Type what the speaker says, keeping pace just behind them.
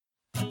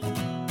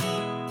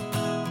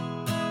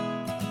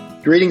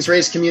Greetings,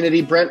 Race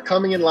community. Brent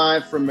coming in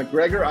live from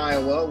McGregor,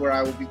 Iowa, where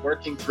I will be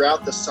working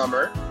throughout the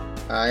summer.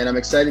 And I'm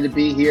excited to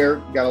be here.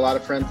 Got a lot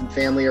of friends and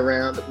family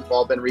around that we've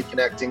all been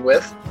reconnecting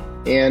with.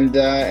 And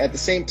at the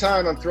same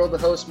time, I'm thrilled to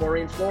host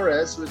Maureen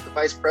Flores, who is the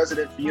Vice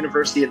President for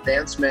University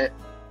Advancement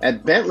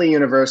at Bentley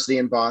University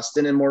in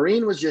Boston. And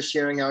Maureen was just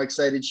sharing how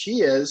excited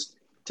she is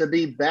to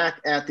be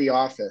back at the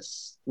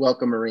office.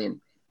 Welcome,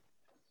 Maureen.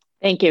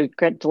 Thank you.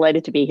 Great,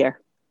 delighted to be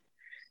here.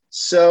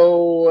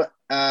 So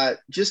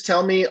just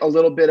tell me a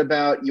little bit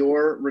about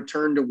your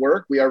return to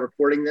work. We are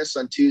recording this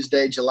on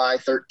Tuesday, July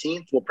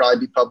 13th. Will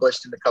probably be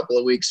published in a couple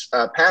of weeks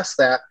past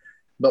that.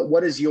 But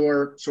what has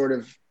your sort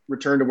of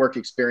return to work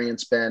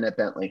experience been at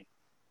Bentley?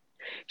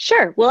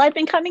 Sure. Well, I've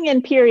been coming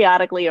in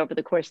periodically over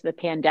the course of the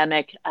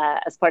pandemic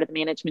as part of the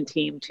management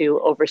team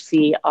to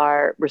oversee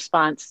our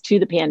response to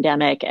the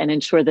pandemic and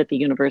ensure that the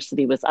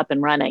university was up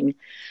and running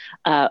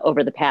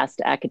over the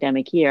past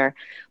academic year.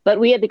 But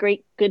we had the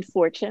great good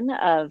fortune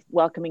of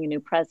welcoming a new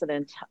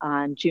president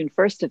on June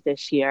 1st of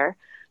this year,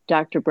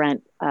 Dr.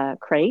 Brent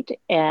Crate.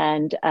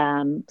 And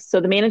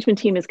so the management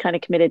team is kind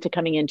of committed to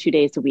coming in 2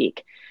 days a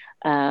week.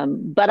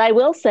 But I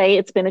will say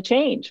it's been a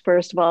change.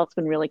 First of all, it's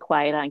been really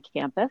quiet on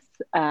campus.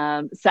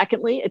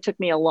 Secondly, it took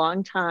me a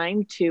long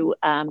time to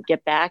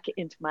get back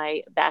into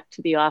my back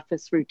to the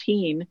office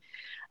routine.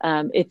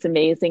 It's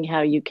amazing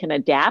how you can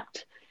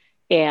adapt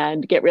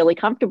and get really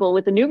comfortable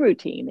with a new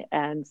routine.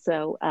 And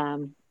so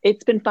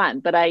it's been fun,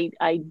 but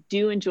I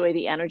do enjoy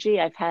the energy.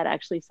 I've had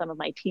actually some of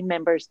my team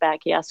members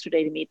back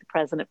yesterday to meet the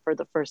president for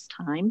the first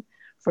time.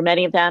 For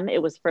many of them,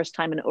 it was first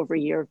time in over a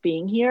year of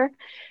being here.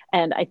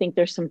 And I think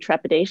there's some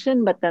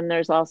trepidation, but then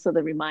there's also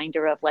the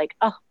reminder of like,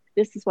 oh,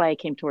 this is why I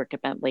came to work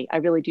at Bentley. I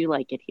really do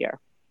like it here.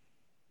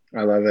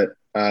 I love it.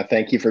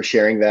 Thank you for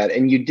sharing that.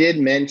 And you did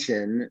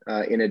mention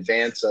in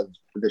advance of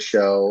the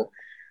show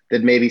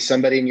that maybe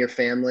somebody in your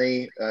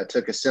family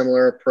took a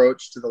similar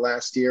approach to the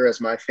last year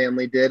as my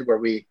family did, where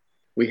we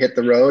hit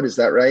the road. Is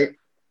that right?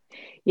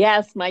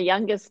 Yes, my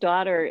youngest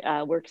daughter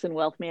works in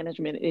wealth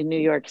management in New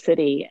York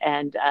City,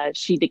 and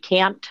she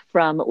decamped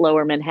from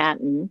Lower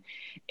Manhattan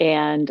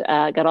and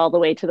got all the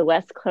way to the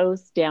West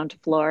Coast down to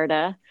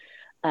Florida,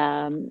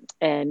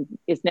 and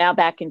is now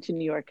back into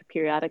New York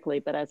periodically.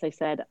 But as I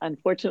said,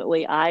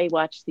 unfortunately, I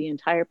watched the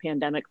entire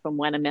pandemic from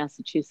Wenham,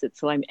 Massachusetts,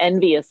 so I'm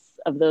envious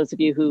of those of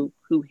you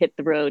who hit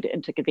the road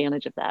and took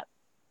advantage of that.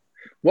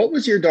 What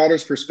was your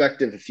daughter's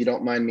perspective, if you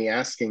don't mind me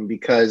asking?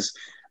 Because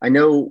I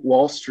know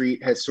Wall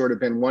Street has sort of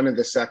been one of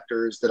the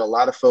sectors that a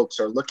lot of folks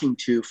are looking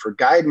to for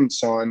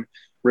guidance on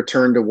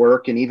return to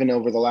work. And even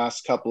over the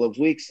last couple of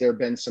weeks, there have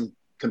been some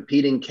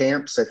competing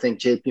camps. I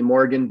think JP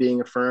Morgan being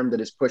a firm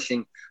that is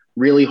pushing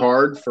really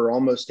hard for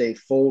almost a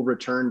full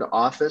return to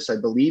office, I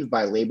believe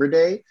by Labor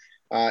Day.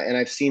 And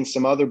I've seen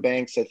some other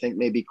banks, I think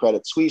maybe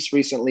Credit Suisse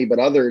recently, but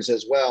others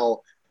as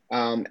well,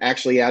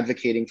 actually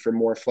advocating for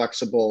more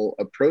flexible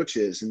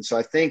approaches. And so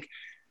I think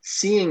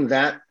seeing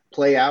that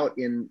play out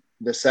in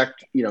the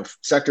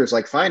sectors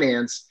like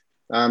finance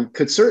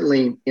could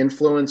certainly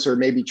influence or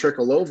maybe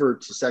trickle over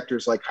to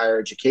sectors like higher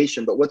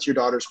education. But what's your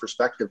daughter's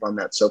perspective on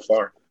that so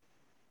far?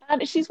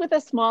 She's with a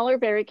smaller,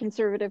 very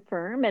conservative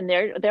firm, and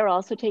they're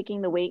also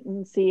taking the wait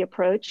and see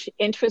approach.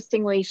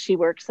 Interestingly, she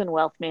works in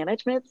wealth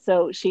management,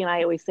 so she and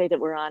I always say that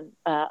we're on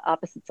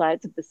opposite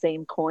sides of the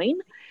same coin.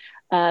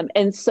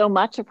 And so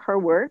much of her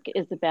work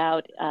is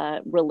about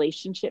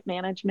relationship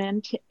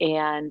management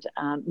and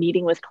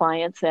meeting with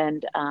clients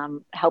and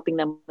helping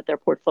them with their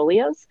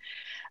portfolios.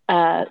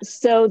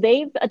 So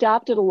they've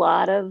adopted a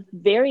lot of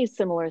very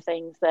similar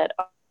things that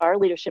our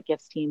Leadership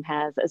Gifts team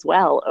has as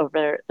well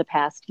over the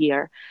past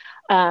year.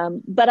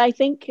 But I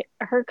think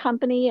her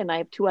company, and I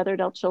have two other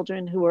adult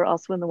children who are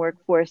also in the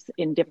workforce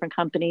in different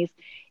companies,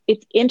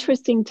 it's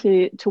interesting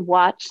to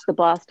watch the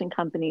Boston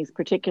companies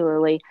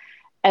particularly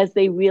as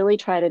they really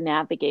try to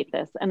navigate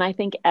this. And I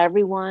think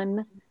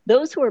everyone,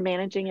 those who are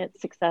managing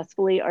it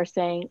successfully are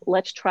saying,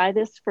 let's try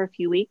this for a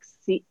few weeks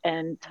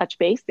and touch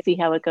base, see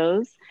how it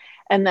goes.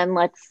 And then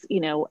let's,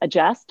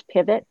 adjust,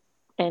 pivot,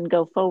 and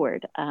go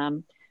forward.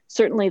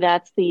 Certainly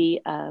that's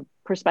the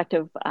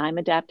perspective I'm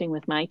adapting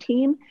with my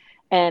team.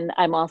 And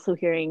I'm also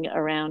hearing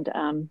around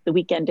the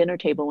weekend dinner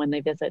table when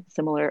they visit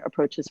similar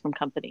approaches from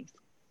companies.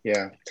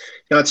 Yeah,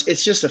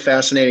 it's just a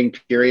fascinating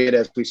period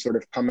as we sort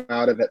of come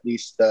out of at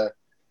least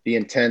the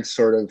intense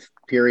sort of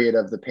period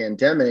of the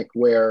pandemic,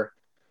 where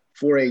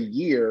for a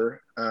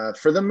year,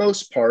 for the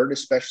most part,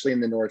 especially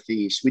in the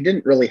Northeast, we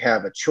didn't really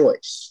have a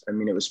choice. I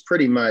mean, it was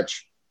pretty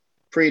much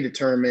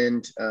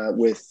predetermined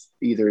with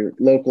either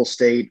local,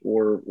 state,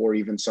 or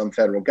even some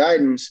federal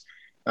guidance.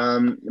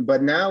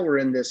 But now we're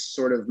in this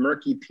sort of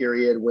murky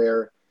period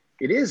where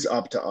it is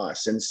up to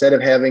us. Instead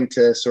of having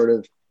to sort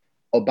of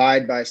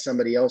abide by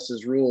somebody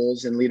else's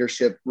rules and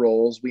leadership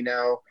roles, we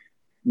now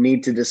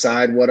need to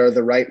decide what are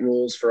the right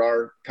rules for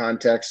our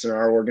context and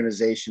our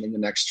organization in the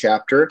next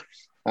chapter.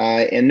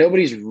 And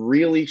nobody's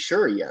really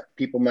sure yet.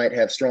 People might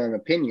have strong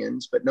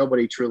opinions, but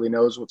nobody truly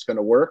knows what's going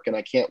to work. And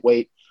I can't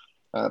wait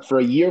for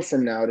a year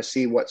from now to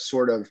see what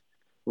sort of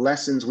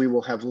lessons we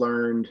will have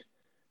learned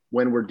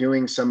when we're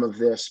doing some of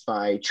this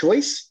by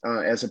choice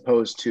as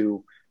opposed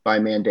to by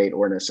mandate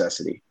or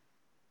necessity.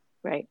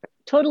 Right.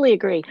 Totally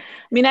agree. I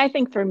mean, I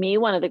think for me,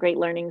 one of the great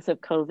learnings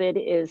of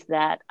COVID is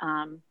that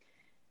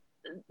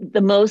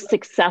the most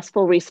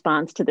successful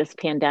response to this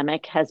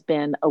pandemic has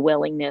been a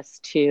willingness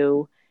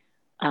to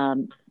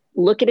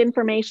look at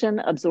information,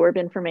 absorb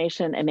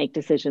information, and make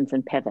decisions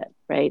and pivot,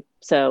 right?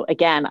 So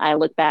again, I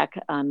look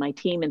back on my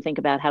team and think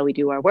about how we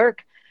do our work.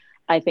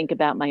 I think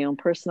about my own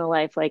personal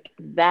life. Like,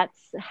 that's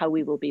how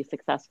we will be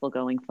successful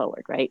going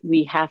forward, right?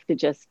 We have to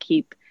just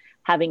keep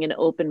having an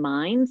open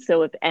mind.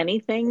 So if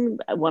anything,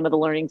 one of the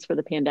learnings for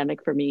the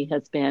pandemic for me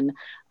has been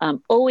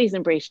always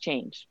embrace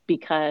change,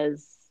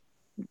 because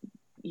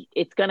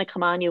it's going to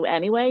come on you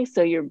anyway.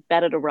 So you're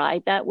better to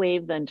ride that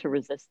wave than to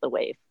resist the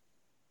wave.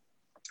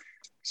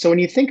 So when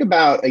you think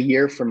about a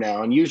year from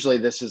now, and usually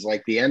this is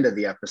like the end of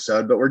the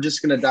episode, but we're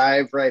just going to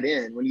dive right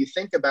in. When you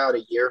think about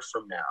a year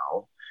from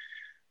now,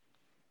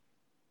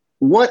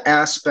 what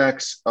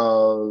aspects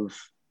of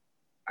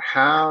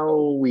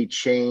how we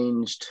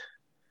changed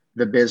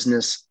the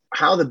business,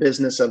 how the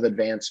business of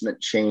advancement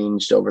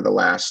changed over the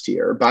last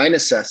year, by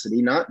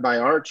necessity, not by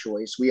our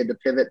choice, we had to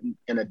pivot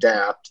and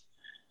adapt.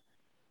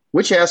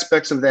 Which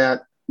aspects of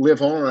that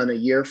live on a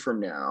year from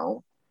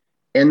now?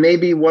 And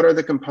maybe what are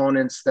the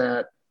components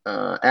that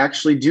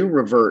actually do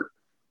revert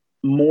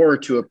more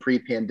to a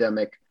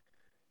pre-pandemic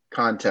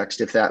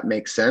context, if that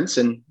makes sense?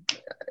 And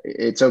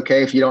it's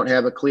okay if you don't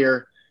have a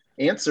clear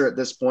answer at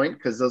this point,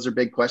 because those are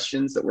big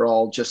questions that we're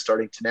all just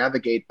starting to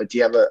navigate. But do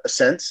you have a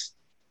sense?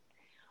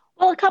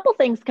 Well, a couple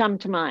things come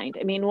to mind.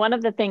 I mean, one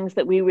of the things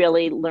that we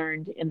really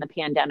learned in the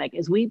pandemic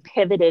is we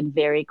pivoted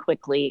very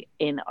quickly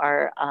in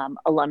our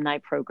alumni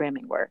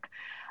programming work.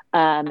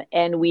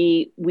 And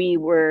we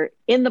were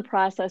in the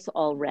process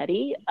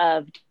already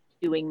of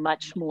doing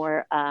much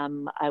more,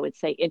 I would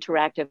say,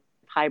 interactive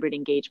hybrid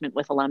engagement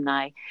with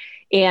alumni.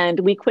 And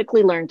we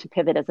quickly learned to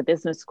pivot as a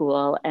business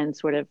school and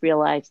sort of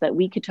realized that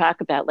we could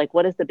talk about, like,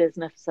 what is the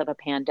business of a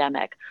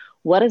pandemic?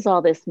 What does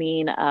all this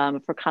mean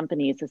for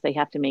companies as they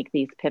have to make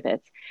these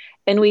pivots?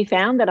 And we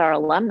found that our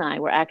alumni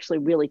were actually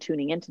really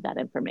tuning into that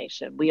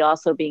information. We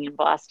also, being in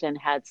Boston,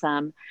 had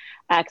some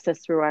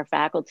access through our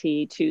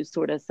faculty to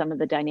sort of some of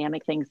the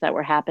dynamic things that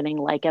were happening,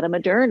 like at a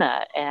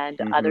Moderna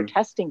and other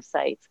testing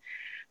sites.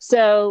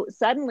 So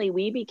suddenly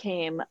we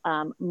became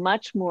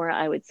much more,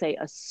 I would say,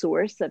 a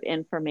source of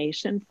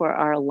information for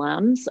our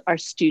alums, our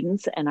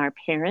students, and our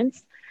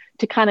parents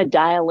to kind of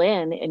dial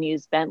in and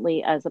use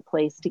Bentley as a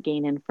place to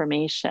gain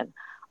information.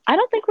 I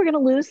don't think we're going to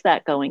lose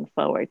that going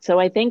forward. So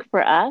I think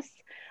for us,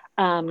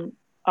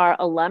 our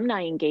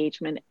alumni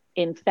engagement,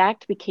 in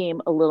fact,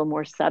 became a little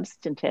more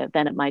substantive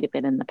than it might have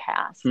been in the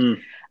past. And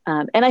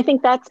I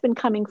think that's been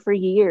coming for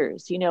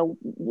years. You know,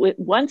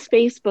 once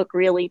Facebook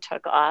really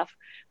took off,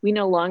 we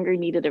no longer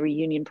needed a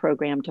reunion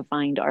program to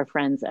find our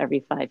friends every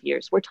 5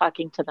 years. We're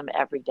talking to them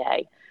every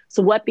day.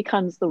 So what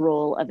becomes the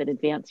role of an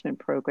advancement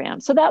program?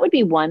 So that would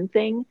be one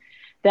thing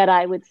that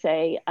I would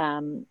say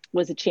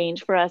was a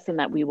change for us and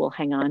that we will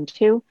hang on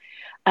to.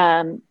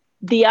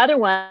 The other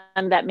one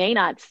that may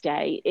not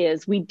stay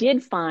is we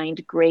did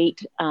find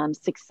great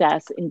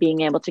success in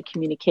being able to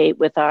communicate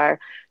with our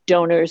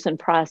donors and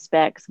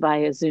prospects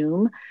via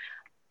Zoom.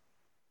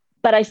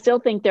 But I still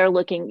think they're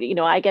looking, you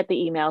know, I get the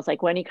emails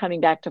like, when are you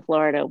coming back to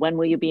Florida? When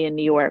will you be in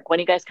New York? When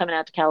are you guys coming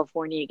out to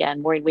California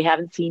again? Maureen, we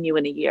haven't seen you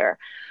in a year.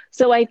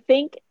 So I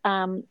think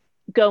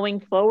going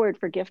forward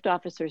for gift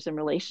officers and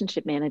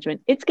relationship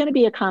management, it's going to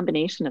be a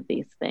combination of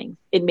these things.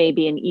 It may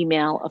be an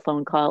email, a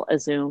phone call, a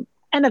Zoom,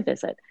 and a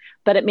visit,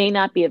 but it may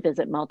not be a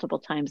visit multiple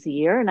times a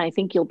year. And I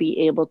think you'll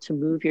be able to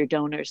move your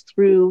donors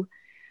through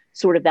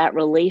sort of that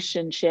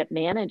relationship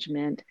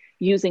management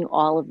using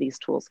all of these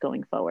tools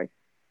going forward.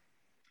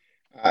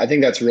 I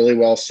think that's really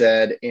well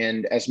said.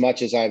 And as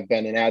much as I've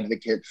been an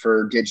advocate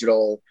for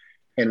digital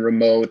and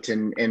remote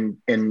and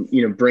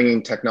you know,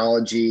 bringing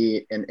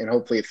technology and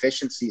hopefully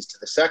efficiencies to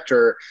the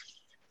sector,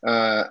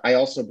 I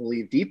also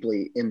believe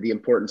deeply in the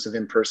importance of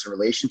in-person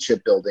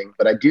relationship building.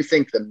 But I do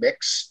think the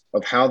mix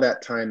of how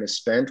that time is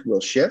spent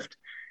will shift.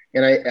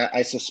 And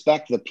I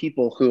suspect the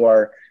people who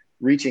are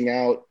reaching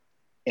out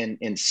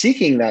and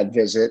seeking that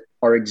visit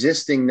are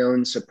existing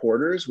known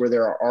supporters where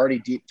there are already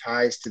deep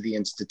ties to the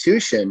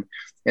institution.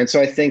 And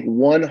so I think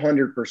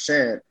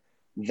 100%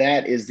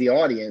 that is the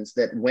audience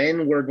that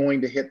when we're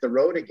going to hit the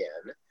road again,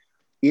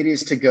 it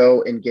is to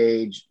go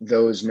engage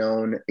those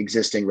known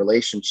existing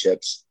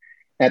relationships.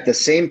 At the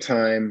same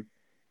time,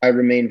 I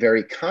remain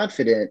very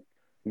confident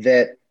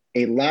that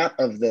a lot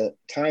of the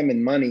time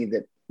and money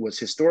that was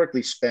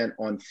historically spent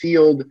on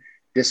field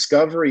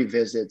discovery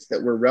visits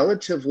that were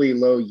relatively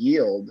low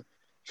yield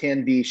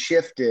can be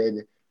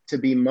shifted to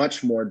be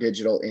much more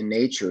digital in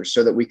nature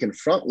so that we can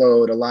front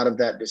load a lot of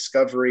that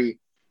discovery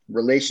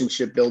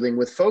relationship building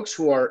with folks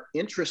who are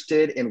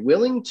interested and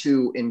willing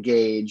to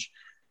engage.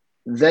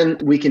 Then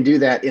we can do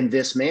that in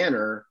this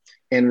manner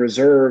and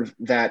reserve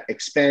that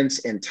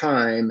expense and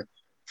time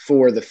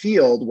for the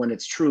field when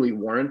it's truly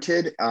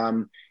warranted.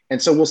 And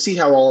And so we'll see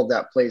how all of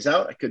that plays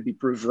out. I could be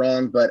proved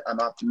wrong, but I'm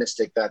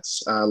optimistic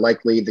that's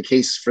likely the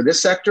case for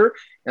this sector.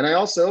 And I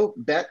also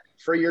bet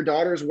for your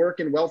daughter's work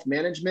in wealth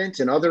management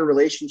and other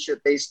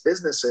relationship-based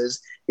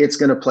businesses, it's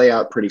going to play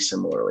out pretty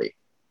similarly.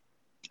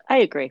 I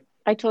agree.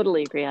 I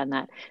totally agree on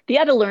that. The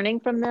other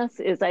learning from this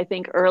is I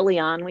think early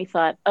on we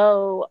thought,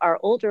 oh, our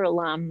older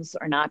alums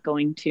are not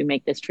going to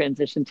make this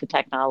transition to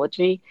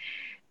technology.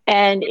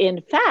 And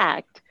in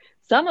fact,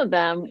 some of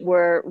them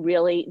were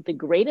really the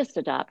greatest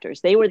adopters.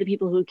 They were the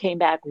people who came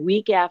back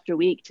week after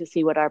week to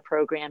see what our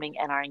programming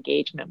and our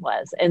engagement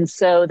was. And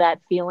so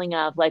that feeling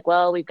of like,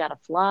 well, we've got to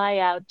fly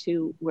out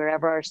to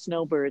wherever our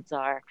snowbirds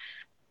are.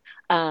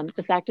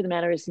 The fact of the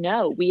matter is,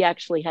 no, we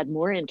actually had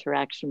more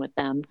interaction with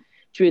them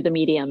through the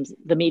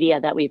media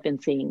that we've been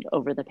seeing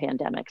over the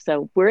pandemic.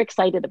 So we're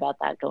excited about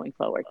that going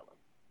forward.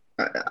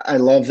 I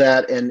love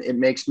that. And it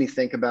makes me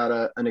think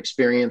about an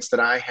experience that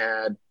I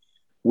had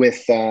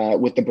with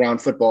the Brown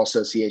Football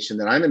Association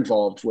that I'm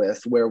involved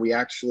with, where we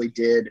actually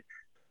did,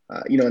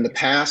 in the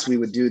past, we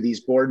would do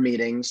these board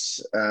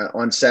meetings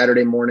on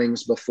Saturday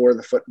mornings before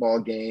the football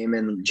game.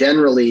 And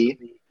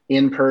generally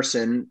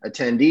in-person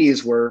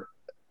attendees were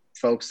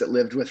folks that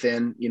lived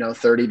within,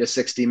 30 to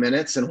 60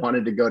 minutes and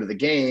wanted to go to the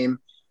game.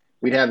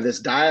 We'd have this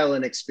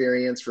dial-in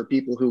experience for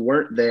people who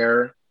weren't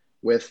there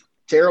with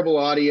terrible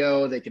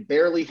audio. They could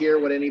barely hear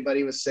what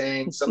anybody was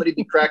saying. Somebody'd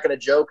be cracking a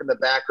joke in the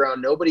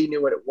background. Nobody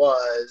knew what it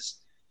was.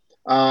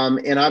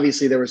 And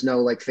obviously there was no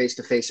like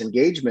face-to-face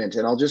engagement.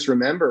 And I'll just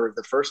remember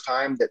the first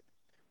time that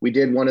we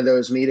did one of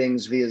those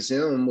meetings via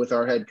Zoom with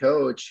our head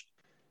coach,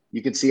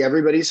 you could see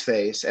everybody's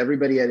face.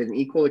 Everybody had an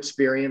equal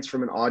experience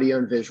from an audio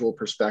and visual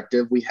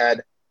perspective. We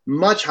had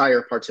much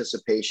higher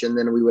participation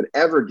than we would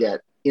ever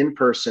get in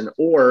person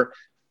or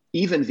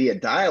even via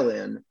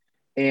dial-in.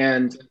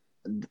 And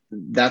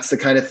that's the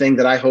kind of thing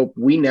that I hope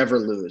we never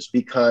lose,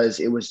 because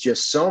it was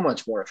just so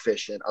much more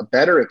efficient, a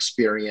better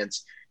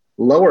experience,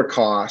 lower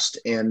cost,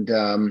 and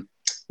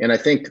I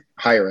think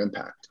higher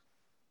impact.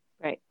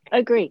 Right.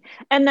 Agree.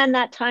 And then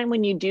that time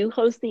when you do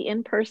host the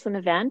in-person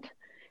event,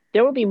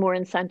 there will be more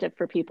incentive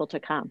for people to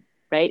come,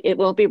 right? It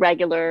won't be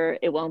regular.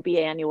 It won't be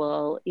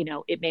annual.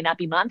 It may not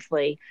be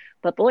monthly,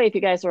 but boy, if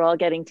you guys are all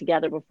getting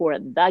together before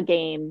the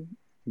game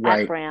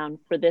at Brown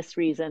for this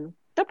reason,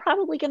 they're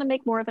probably going to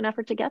make more of an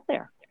effort to get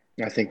there.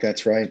 I think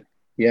that's right.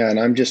 Yeah. And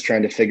I'm just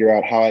trying to figure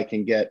out how I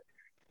can get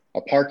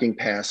a parking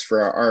pass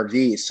for our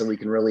RV so we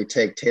can really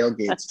take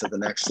tailgates to the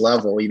next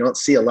level. You don't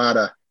see a lot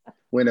of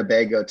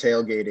Winnebago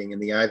tailgating in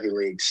the Ivy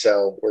League.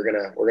 So we're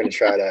going to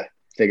try to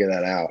figure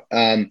that out.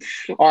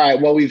 All right.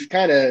 Well, we've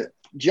kind of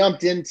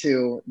jumped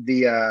into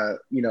the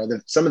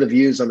some of the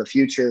views on the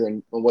future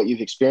and what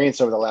you've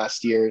experienced over the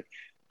last year,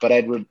 but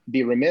I'd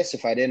be remiss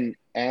if I didn't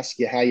ask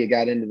you how you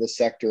got into this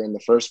sector in the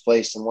first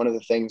place. And one of the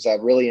things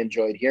I've really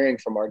enjoyed hearing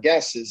from our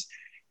guests is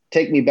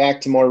take me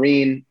back to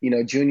Maureen,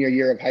 junior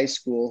year of high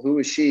school. Who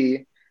was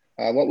she?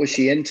 What was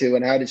she into,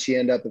 and how did she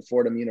end up at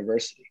Fordham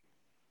University?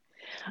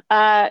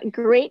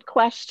 Great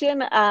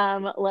question.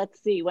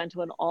 Let's see. Went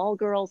to an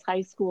all-girls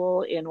high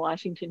school in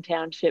Washington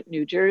Township,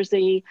 New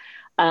Jersey.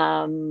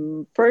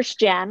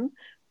 First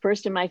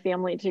in my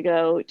family to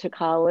go to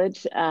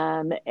college.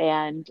 I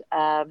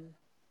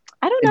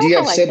don't know. Do you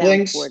have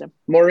siblings,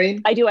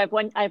 Maureen? I do. I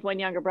have one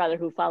younger brother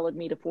who followed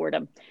me to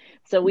Fordham.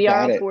 So we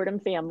are a Fordham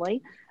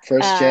family.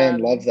 First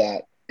gen, love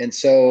that. And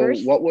so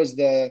what was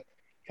the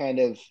kind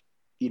of,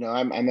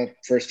 I'm a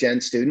first gen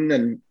student,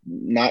 and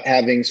not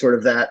having sort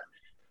of that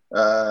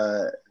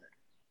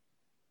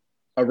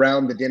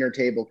around the dinner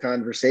table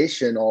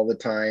conversation all the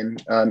time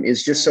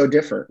is just so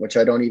different, which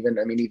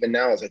even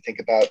now, as I think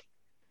about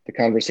the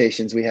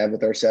conversations we have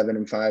with our 7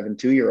 and 5 and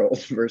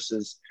 2-year-olds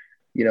versus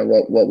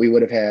what we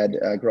would have had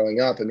growing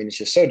up. It's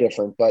just so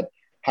different. But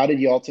how did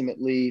you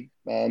ultimately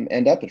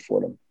end up at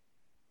Fordham?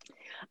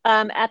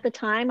 At the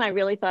time, I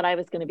really thought I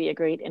was going to be a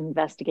great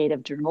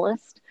investigative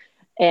journalist.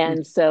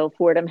 And so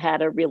Fordham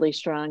had a really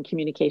strong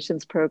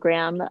communications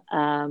program.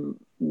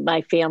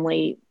 My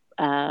family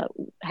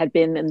had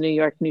been in the New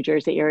York, New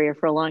Jersey area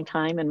for a long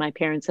time. And my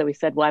parents always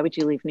said, why would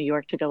you leave New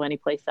York to go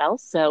anyplace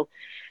else? So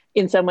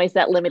in some ways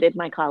that limited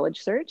my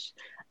college search.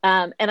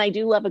 And I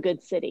do love a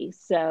good city.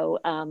 So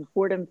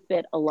Fordham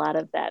fit a lot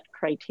of that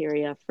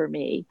criteria for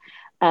me.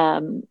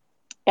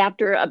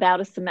 After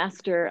about a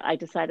semester, I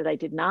decided I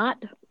did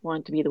not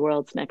want to be the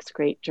world's next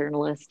great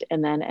journalist,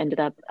 and then ended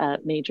up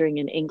majoring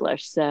in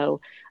English.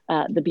 So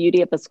the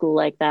beauty of a school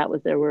like that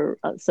was there were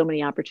so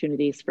many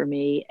opportunities for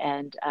me.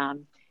 And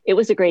it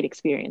was a great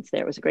experience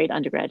there. It was a great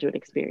undergraduate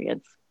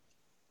experience.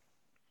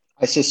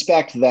 I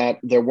suspect that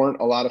there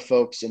weren't a lot of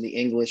folks in the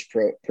English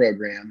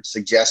program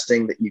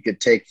suggesting that you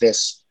could take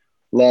this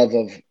love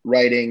of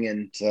writing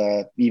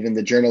and even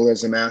the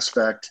journalism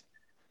aspect,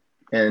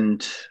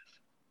 and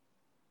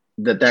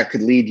that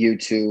could lead you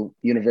to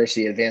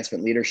university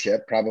advancement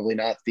leadership, probably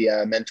not the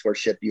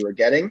mentorship you were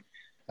getting.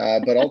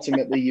 But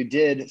ultimately you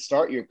did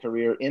start your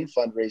career in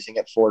fundraising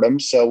at Fordham.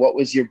 So what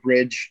was your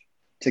bridge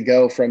to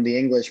go from the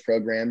English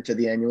program to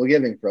the annual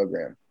giving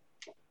program?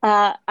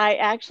 I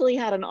actually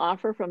had an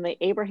offer from the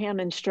Abraham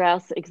and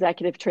Strauss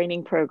Executive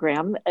Training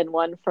Program and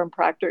one from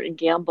Procter and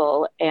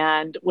Gamble,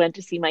 and went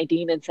to see my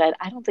dean and said,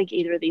 I don't think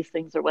either of these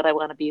things are what I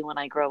want to be when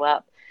I grow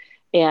up.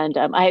 And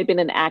I had been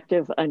an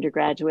active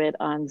undergraduate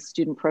on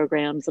student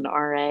programs and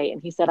RA,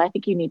 and he said, I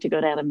think you need to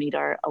go down and meet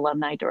our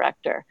alumni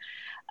director.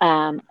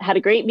 Had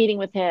a great meeting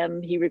with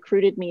him. He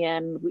recruited me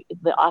in.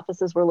 The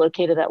offices were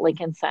located at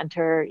Lincoln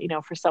Center. You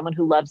know, for someone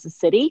who loves the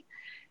city,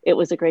 it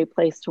was a great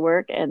place to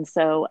work. And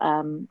so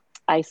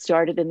I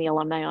started in the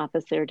alumni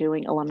office there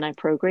doing alumni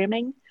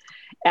programming.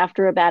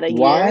 After about a year,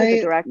 the Why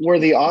director. were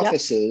the Yep.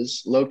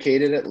 offices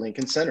located at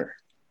Lincoln Center?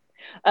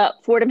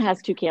 Fordham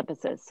has two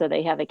campuses. So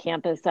they have a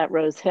campus at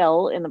Rose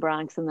Hill in the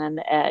Bronx and then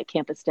a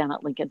campus down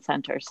at Lincoln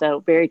Center. So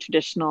very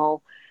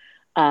traditional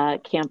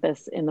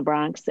campus in the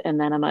Bronx, and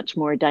then a much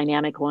more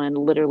dynamic one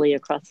literally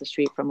across the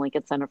street from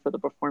Lincoln Center for the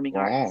Performing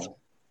Arts. Wow,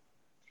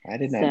 I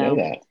did not know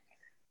that.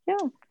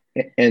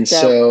 Yeah. And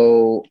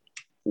so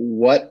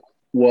what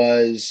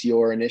was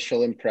your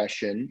initial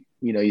impression?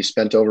 You know, you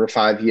spent over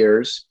 5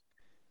 years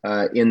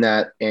in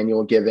that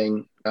annual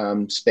giving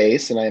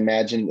space. And I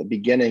imagine at the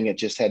beginning, it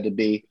just had to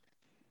be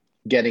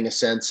getting a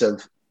sense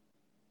of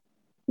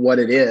what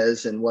it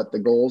is and what the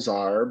goals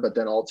are. But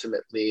then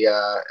ultimately,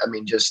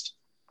 just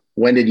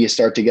when did you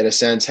start to get a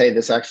sense, hey,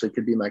 this actually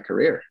could be my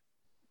career?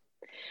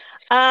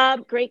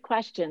 Great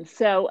question.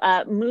 So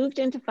moved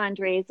into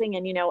fundraising,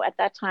 and at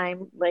that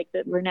time,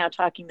 we're now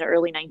talking the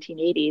early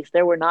 1980s,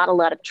 there were not a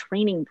lot of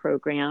training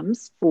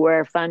programs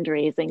for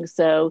fundraising.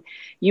 So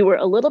you were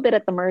a little bit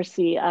at the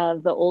mercy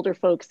of the older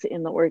folks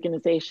in the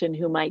organization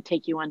who might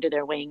take you under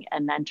their wing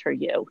and mentor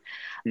you.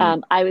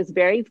 I was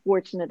very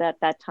fortunate at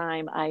that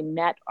time. I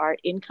met our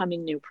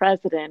incoming new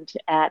president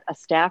at a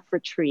staff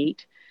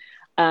retreat.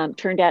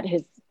 Turned out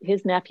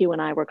his nephew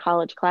and I were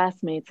college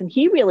classmates, and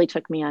he really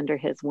took me under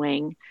his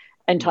wing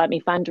and taught me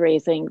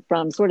fundraising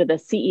from sort of the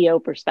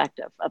CEO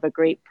perspective of a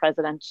great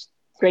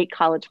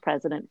college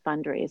president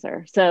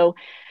fundraiser. So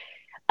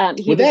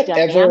he Would was that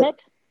dynamic. ever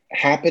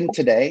happen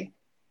today?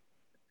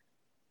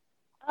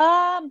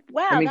 Wow.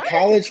 I mean,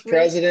 college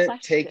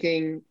president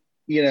taking,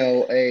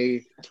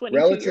 a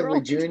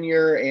relatively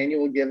junior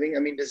annual giving. I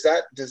mean, is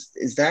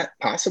that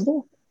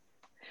possible?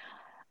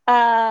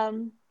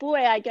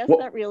 Boy, I guess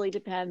that really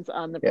depends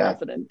on the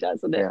president,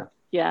 doesn't it?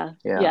 Yeah.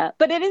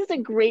 But it is a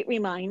great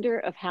reminder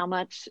of how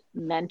much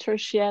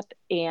mentorship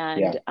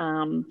and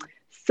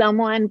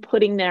someone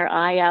putting their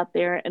eye out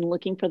there and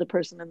looking for the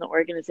person in the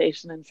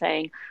organization and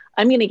saying,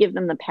 I'm going to give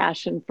them the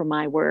passion for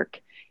my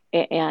work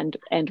and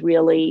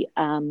really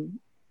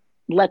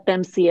let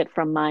them see it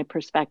from my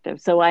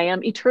perspective. So I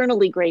am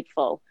eternally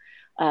grateful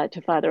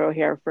to Father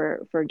O'Hare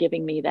for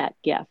giving me that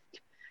gift.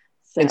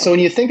 And so when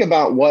you think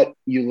about what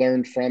you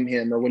learned from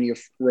him, or when you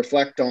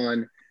reflect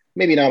on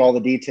maybe not all the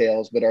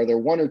details, but are there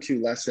one or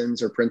two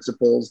lessons or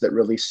principles that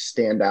really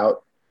stand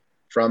out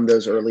from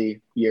those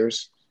early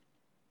years?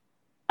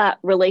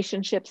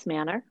 Relationships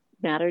matter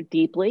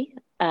deeply.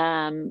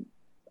 Even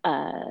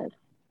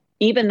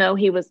though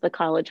he was the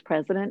college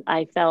president,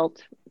 I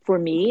felt, for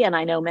me, and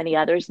I know many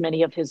others,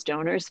 many of his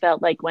donors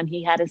felt like when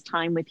he had his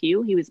time with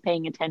you, he was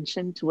paying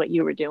attention to what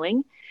you were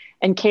doing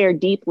and cared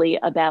deeply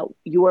about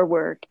your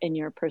work and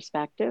your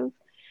perspective.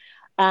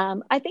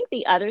 I think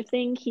the other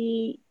thing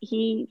he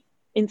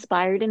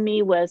inspired in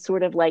me was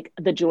sort of like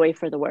the joy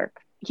for the work.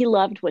 He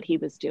loved what he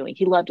was doing.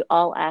 He loved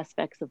all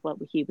aspects of what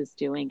he was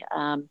doing.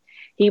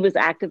 He was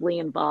actively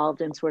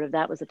involved in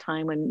that was a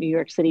time when New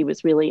York City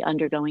was really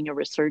undergoing a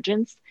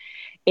resurgence.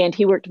 And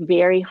he worked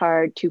very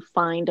hard to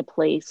find a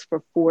place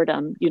for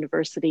Fordham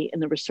University in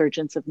the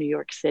resurgence of New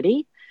York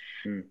City.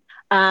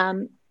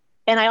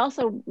 And I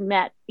also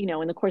met,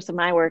 in the course of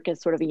my work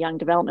as sort of a young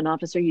development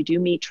officer, you do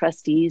meet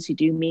trustees, you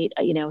do meet,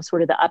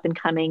 sort of the up and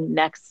coming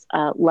next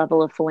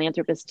level of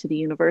philanthropists to the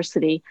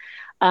university.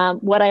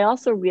 What I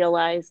also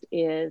realized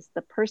is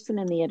the person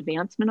in the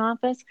advancement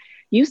office,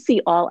 you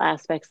see all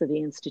aspects of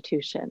the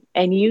institution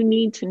and you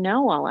need to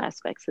know all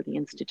aspects of the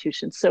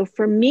institution. So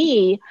for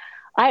me,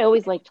 I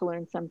always like to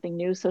learn something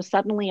new. So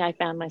suddenly I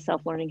found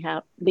myself learning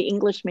the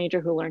English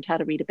major who learned how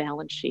to read a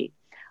balance sheet.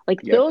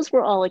 Those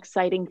were all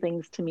exciting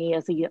things to me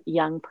as a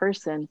young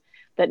person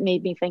that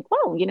made me think,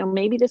 whoa,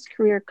 maybe this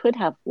career could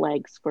have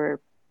legs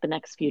for the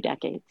next few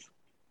decades.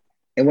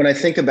 And when I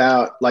think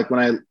about, when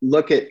I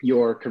look at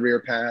your career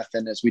path,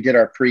 and as we did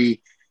our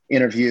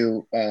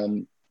pre-interview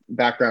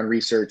background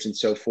research and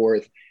so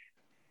forth,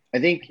 I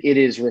think it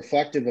is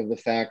reflective of the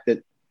fact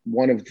that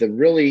one of the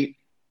really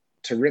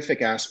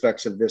terrific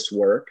aspects of this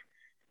work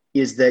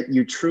is that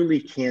you truly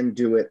can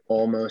do it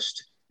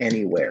almost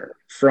anywhere,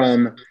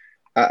 from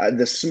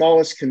the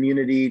smallest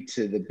community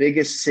to the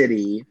biggest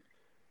city.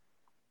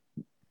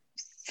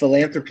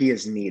 Philanthropy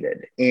is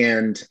needed.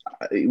 And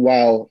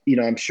while,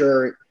 I'm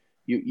sure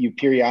you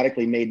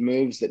periodically made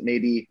moves that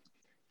maybe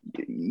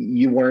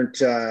you weren't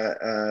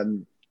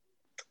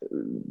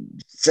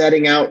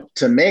setting out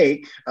to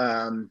make,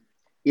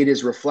 it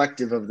is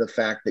reflective of the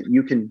fact that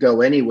you can go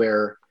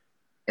anywhere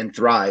and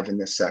thrive in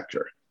this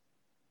sector.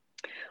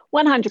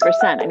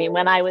 100%. I mean,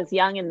 when I was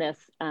young in this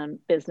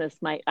business,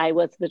 I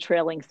was the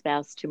trailing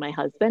spouse to my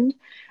husband,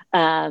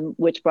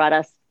 which brought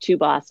us to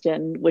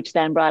Boston, which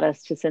then brought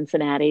us to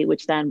Cincinnati,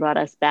 which then brought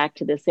us back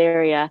to this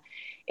area.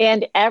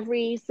 And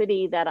every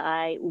city that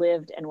I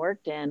lived and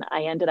worked in,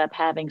 I ended up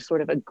having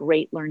sort of a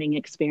great learning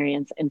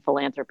experience in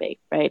philanthropy,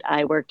 right?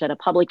 I worked at a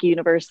public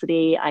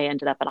university. I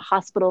ended up at a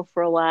hospital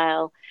for a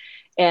while.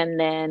 And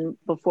then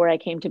before I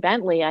came to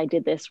Bentley, I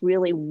did this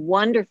really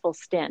wonderful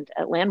stint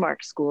at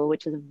Landmark School,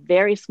 which is a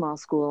very small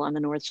school on the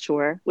North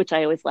Shore, which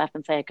I always laugh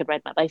and say I could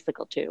ride my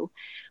bicycle to.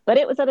 But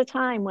it was at a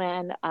time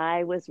when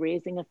I was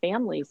raising a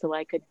family, so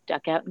I could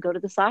duck out and go to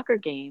the soccer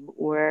game,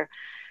 or,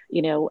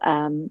 you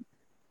know,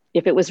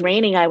 if it was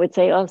raining, I would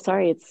say, "Oh,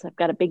 sorry, I've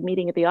got a big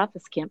meeting at the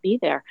office, can't be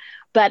there."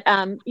 But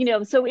you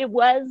know, so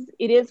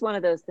it is one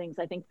of those things.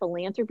 I think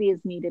philanthropy is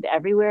needed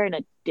everywhere and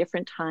at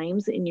different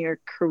times in your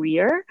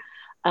career.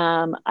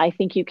 I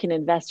think you can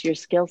invest your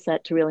skill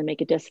set to really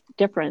make a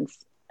difference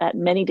at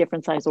many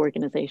different size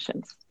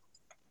organizations.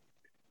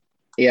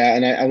 Yeah,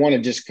 and I want to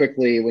just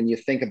quickly, when you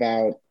think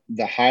about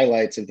the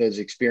highlights of those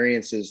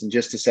experiences, and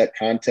just to set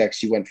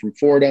context, you went from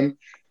Fordham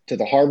to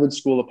the Harvard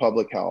School of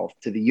Public Health,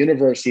 to the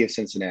University of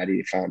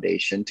Cincinnati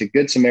Foundation, to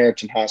Good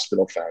Samaritan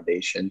Hospital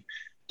Foundation,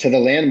 to the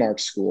Landmark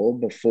School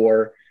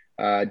before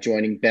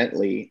joining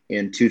Bentley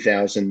in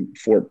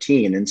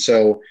 2014. And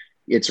so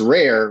it's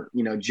rare,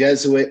 you know,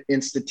 Jesuit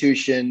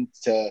institution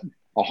to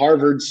a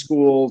Harvard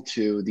school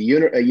to the,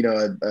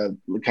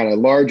 a kind of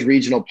large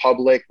regional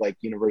public like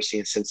University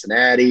of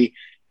Cincinnati,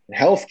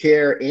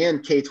 healthcare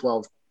and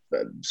K-12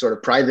 sort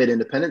of private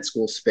independent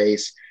school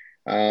space.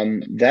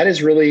 That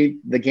is really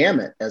the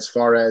gamut as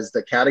far as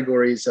the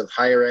categories of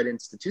higher ed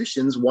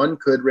institutions one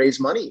could raise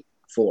money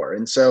for.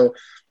 And so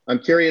I'm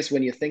curious,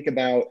 when you think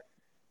about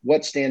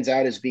what stands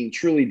out as being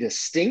truly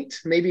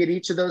distinct, maybe at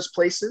each of those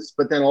places,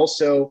 but then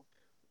also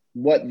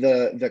what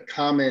the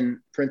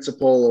common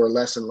principle or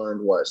lesson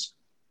learned was.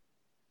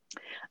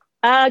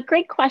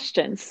 Great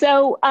question.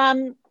 So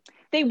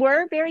they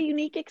were very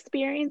unique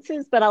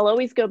experiences, but I'll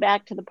always go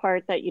back to the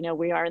part that, you know,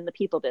 we are in the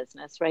people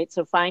business, right?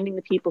 So finding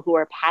the people who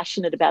are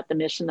passionate about the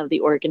mission of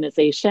the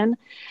organization.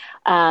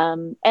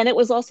 And it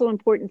was also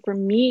important for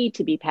me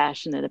to be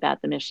passionate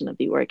about the mission of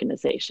the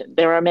organization.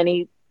 There are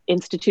many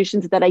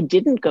institutions that I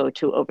didn't go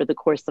to over the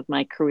course of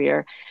my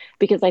career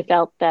because I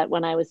felt that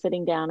when I was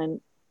sitting down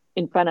and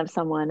in front of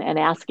someone and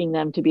asking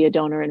them to be a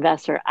donor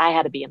investor, I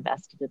had to be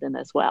invested in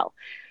as well.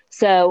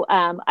 So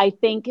I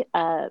think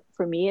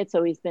for me, it's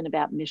always been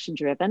about mission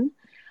driven.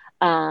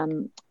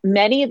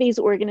 Many of these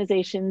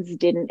organizations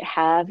didn't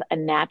have a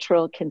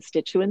natural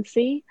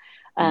constituency.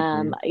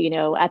 You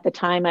know, at the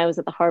time I was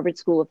at the Harvard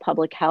School of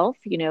Public Health,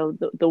 you know,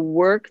 the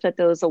work that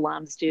those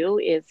alums do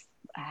is,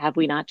 have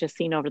we not just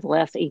seen over the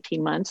last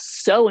 18 months,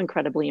 so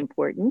incredibly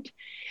important.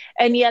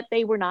 And yet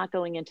they were not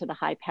going into the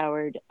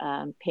high-powered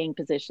paying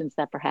positions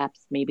that perhaps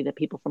maybe the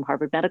people from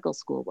Harvard Medical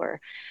School were.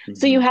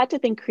 So you had to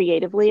think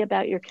creatively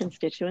about your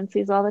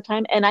constituencies all the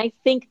time. And I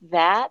think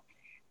that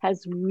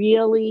has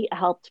really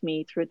helped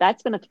me through,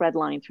 that's been a thread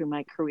line through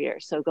my career.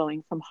 So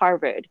going from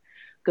Harvard,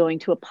 going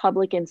to a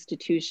public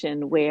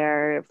institution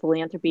where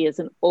philanthropy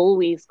isn't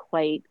always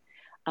quite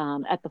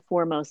at the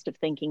foremost of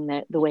thinking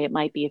that the way it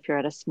might be if you're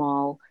at a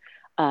small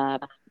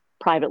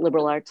private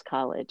liberal arts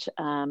college,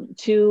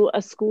 to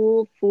a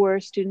school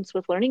for students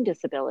with learning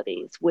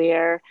disabilities,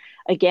 where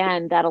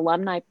again, that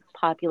alumni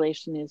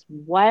population is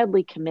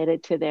wildly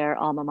committed to their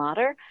alma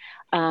mater,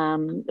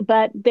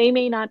 but they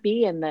may not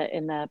be in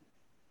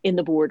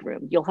the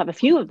boardroom. You'll have a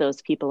few of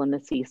those people in the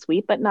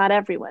C-suite, but not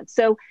everyone.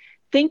 So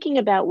thinking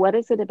about what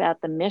is it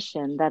about the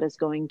mission that is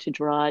going to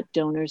draw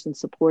donors and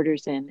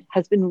supporters in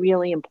has been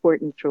really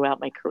important throughout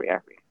my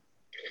career.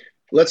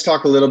 Let's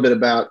talk a little bit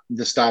about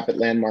the stop at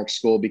Landmark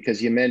School,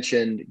 because you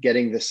mentioned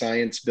getting the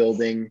science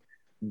building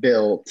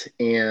built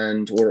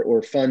and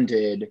or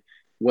funded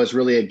was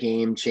really a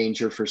game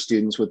changer for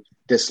students with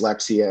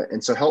dyslexia.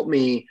 And so help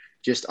me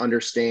just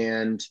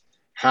understand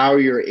how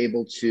you're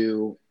able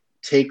to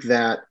take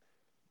that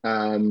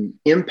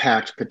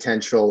impact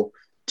potential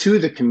to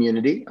the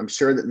community. I'm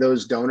sure that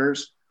those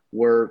donors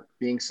were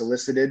being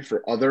solicited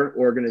for other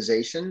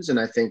organizations. And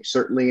I think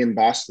certainly in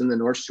Boston, the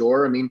North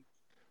Shore, I mean,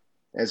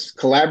 as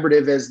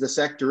collaborative as the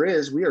sector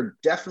is, we are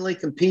definitely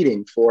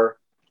competing for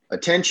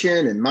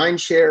attention and mind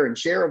share and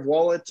share of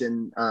wallet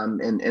and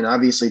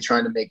obviously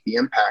trying to make the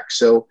impact.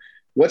 So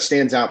what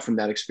stands out from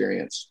that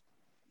experience?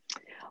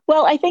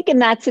 Well, I think in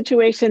that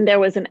situation, there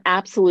was an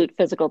absolute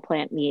physical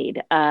plant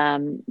need.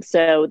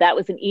 So that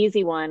was an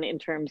easy one in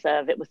terms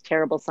of it was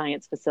terrible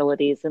science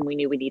facilities and we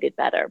knew we needed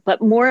better.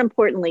 But more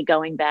importantly,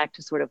 going back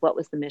to sort of what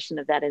was the mission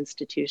of that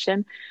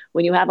institution,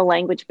 when you have a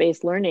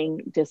language-based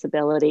learning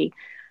disability,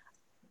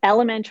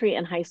 elementary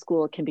and high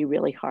school can be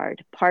really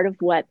hard. Part of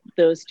what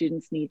those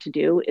students need to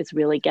do is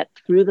really get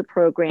through the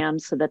program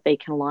so that they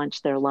can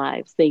launch their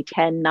lives. They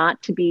tend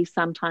not to be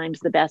sometimes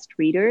the best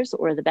readers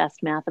or the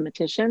best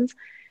mathematicians,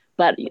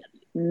 but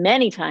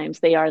many times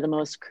they are the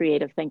most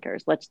creative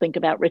thinkers. Let's think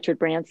about Richard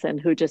Branson,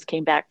 who just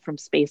came back from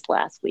space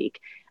last week.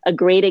 A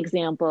great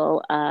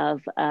example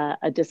of a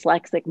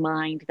dyslexic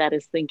mind that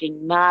is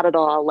thinking not at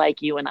all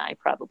like you and I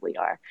probably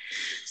are.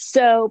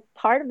 So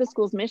part of the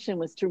school's mission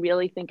was to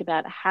really think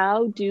about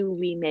how do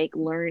we make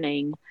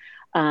learning,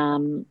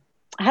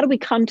 how do we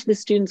come to the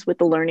students with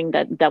the learning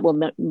that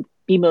will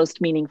be most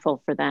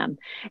meaningful for them?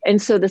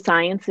 And so the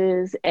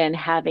sciences and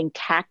having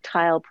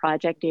tactile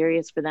project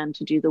areas for them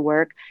to do the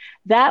work,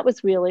 that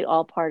was really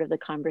all part of the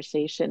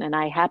conversation. And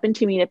I happened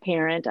to meet a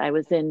parent. I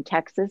was in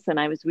Texas and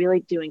I was really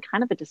doing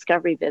kind of a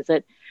discovery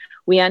visit.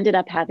 We ended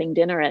up having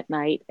dinner at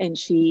night, and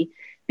she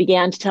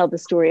began to tell the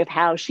story of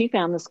how she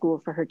found the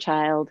school for her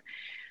child,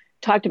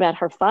 talked about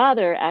her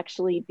father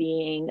actually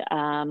being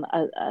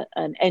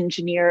an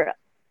engineer,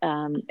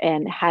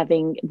 and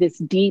having this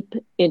deep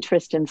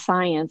interest in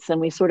science. And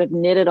we sort of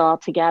knit it all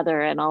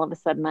together. And all of a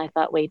sudden I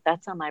thought, wait,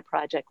 that's on my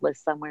project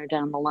list somewhere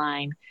down the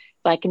line.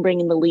 If I can bring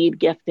in the lead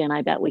gift in,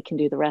 I bet we can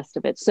do the rest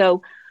of it.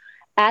 So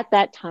at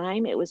that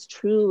time, it was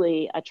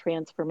truly a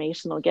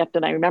transformational gift.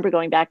 And I remember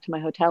going back to my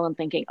hotel and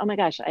thinking, oh my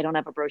gosh, I don't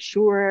have a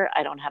brochure.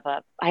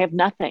 I have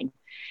nothing.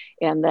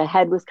 And the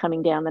head was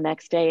coming down the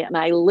next day. And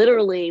I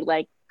literally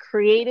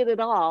created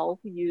it all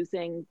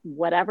using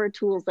whatever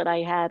tools that I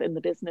had in the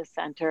business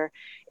center.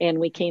 And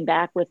we came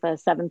back with a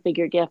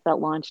 7-figure gift that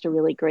launched a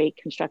really great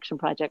construction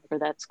project for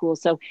that school.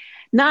 So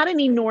not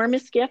an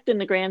enormous gift in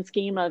the grand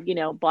scheme of,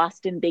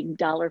 Boston big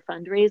dollar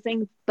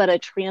fundraising, but a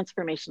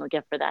transformational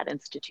gift for that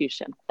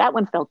institution. That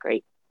one felt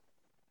great.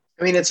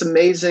 I mean, it's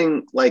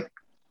amazing.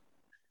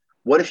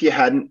 What if you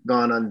hadn't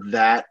gone on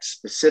that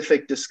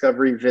specific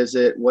discovery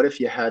visit? What if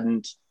you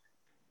hadn't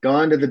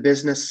gone to the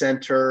business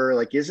center?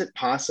 Is it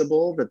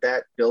possible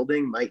that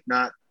building might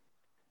not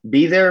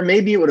be there?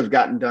 Maybe it would have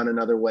gotten done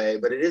another way,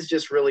 but it is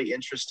just really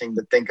interesting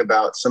to think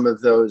about some of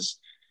those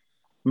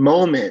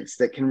moments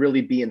that can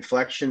really be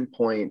inflection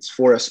points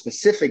for a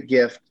specific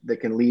gift that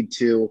can lead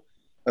to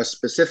a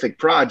specific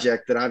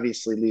project that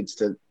obviously leads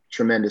to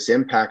tremendous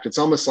impact. It's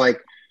almost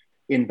like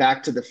in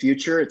Back to the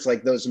Future, it's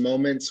like those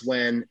moments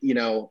when,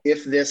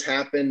 if this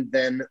happened,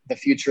 then the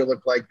future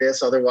looked like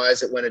this.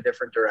 Otherwise, it went a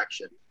different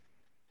direction.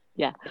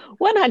 Yeah,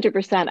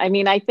 100%. I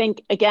mean, I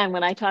think, again,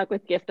 when I talk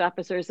with gift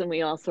officers and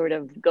we all sort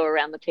of go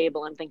around the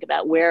table and think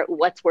about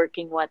what's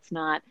working, what's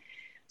not,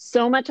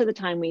 so much of the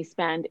time we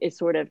spend is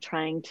sort of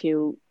trying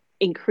to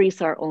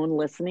increase our own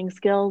listening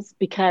skills,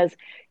 because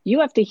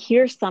you have to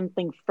hear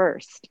something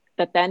first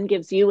that then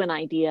gives you an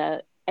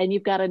idea, and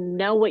you've got to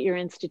know what your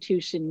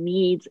institution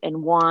needs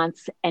and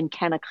wants and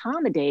can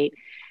accommodate.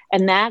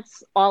 And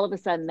that's all of a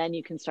sudden, then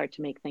you can start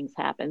to make things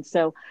happen.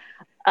 So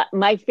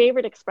my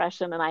favorite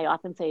expression, and I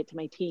often say it to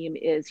my team,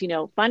 is,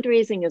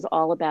 fundraising is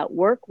all about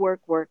work,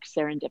 work, work,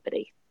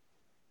 serendipity,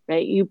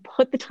 right? You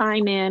put the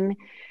time in,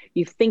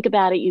 you think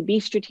about it, you be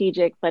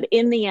strategic, but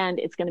in the end,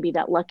 it's going to be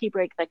that lucky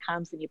break that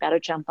comes and you better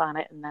jump on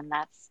it. And then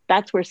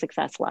that's where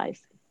success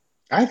lies.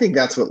 I think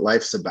that's what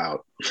life's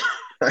about.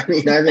 I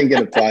mean, I think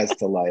it applies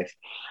to life.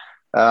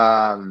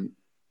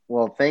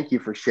 Well, thank you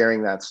for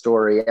sharing that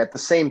story. At the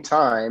same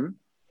time,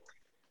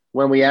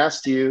 when we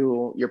asked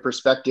you your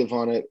perspective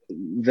on it,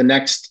 the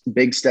next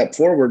big step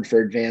forward for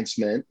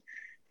advancement,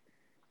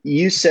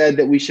 you said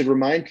that we should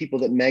remind people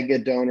that mega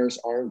donors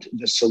aren't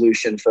the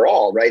solution for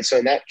all, right? So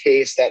in that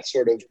case, that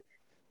sort of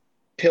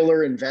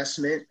pillar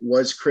investment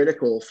was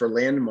critical for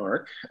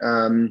Landmark.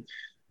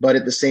 But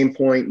at the same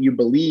point, you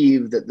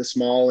believe that the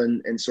small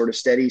and sort of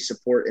steady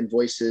support and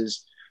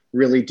voices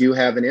really do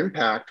have an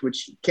impact,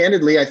 which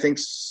candidly, I think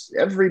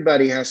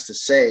everybody has to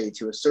say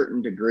to a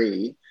certain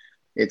degree.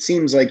 It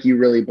seems like you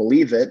really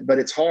believe it, but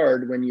it's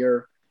hard when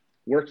you're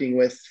working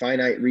with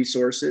finite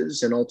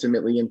resources and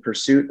ultimately in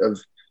pursuit of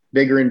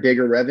bigger and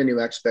bigger revenue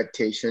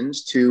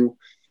expectations to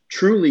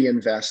truly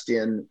invest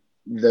in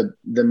the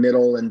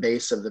middle and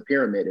base of the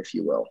pyramid, if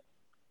you will.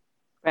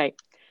 Right.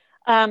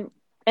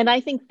 And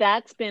I think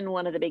that's been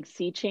one of the big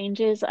sea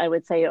changes, I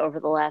would say, over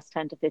the last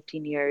 10 to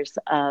 15 years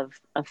of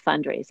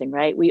fundraising,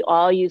 right? We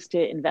all used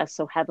to invest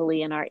so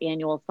heavily in our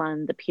annual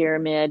fund, the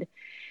pyramid.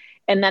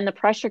 And then the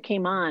pressure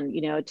came on,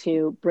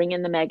 to bring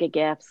in the mega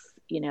gifts,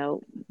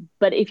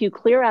 but if you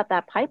clear out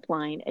that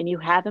pipeline and you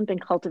haven't been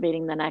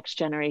cultivating the next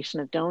generation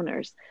of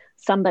donors,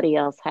 somebody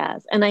else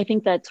has. And I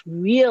think that's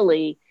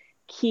really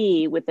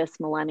key with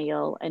this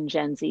millennial and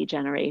Gen Z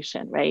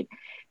generation, right?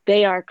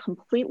 They are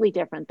completely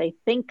different. They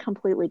think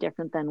completely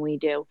different than we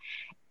do.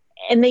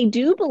 And they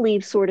do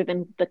believe sort of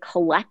in the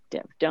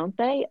collective, don't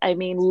they? I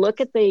mean, look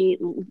at the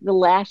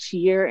last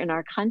year in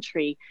our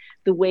country,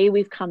 the way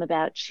we've come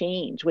about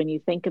change. When you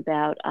think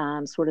about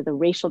sort of the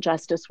racial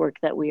justice work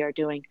that we are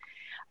doing,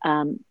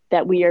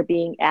 that we are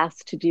being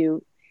asked to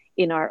do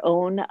in our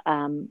own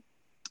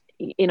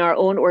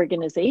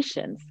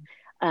organizations,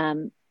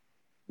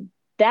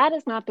 that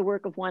is not the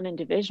work of one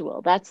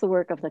individual. That's the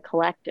work of the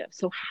collective.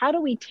 So how do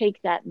we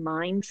take that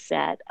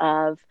mindset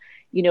of,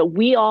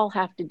 we all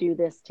have to do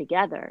this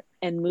together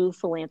and move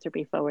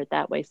philanthropy forward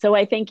that way. So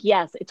I think,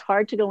 yes, it's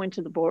hard to go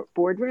into the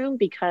boardroom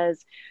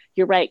because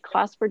you're right,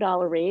 cost per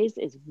dollar raised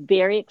is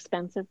very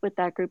expensive with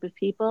that group of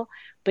people,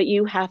 but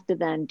you have to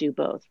then do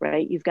both,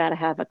 right? You've got to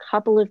have a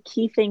couple of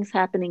key things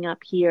happening up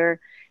here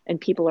and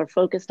people are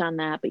focused on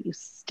that, but you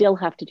still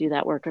have to do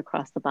that work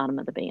across the bottom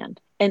of the band.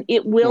 And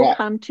it will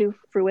come to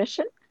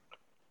fruition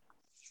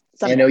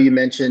someday. I know you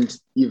mentioned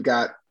you've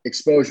got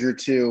exposure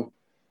to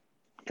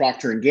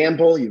Procter &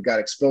 Gamble, you've got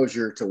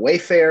exposure to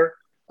Wayfair,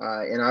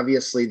 and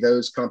obviously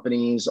those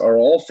companies are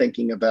all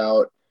thinking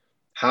about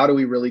how do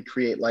we really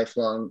create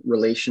lifelong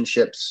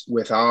relationships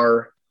with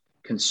our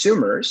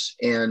consumers,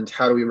 and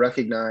how do we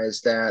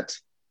recognize that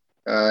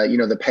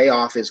the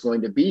payoff is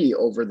going to be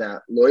over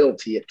that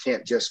loyalty. It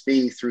can't just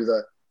be through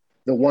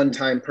the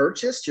one-time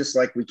purchase, just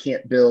like we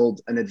can't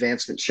build an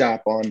advancement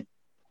shop on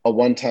a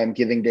one-time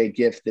giving day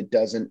gift that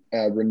doesn't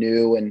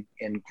renew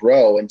and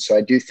grow. And so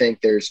I do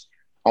think there's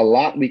a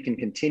lot we can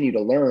continue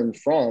to learn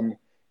from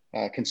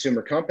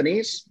consumer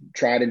companies,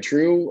 tried and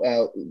true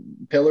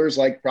pillars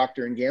like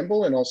Procter &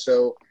 Gamble, and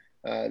also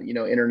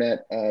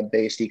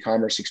internet-based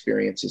e-commerce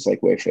experiences like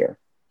Wayfair.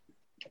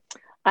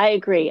 I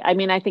agree. I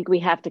mean, I think we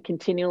have to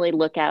continually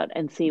look out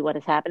and see what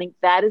is happening.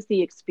 That is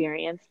the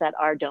experience that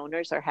our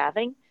donors are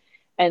having.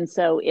 And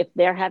so if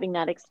they're having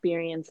that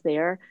experience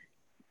there,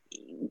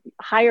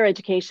 higher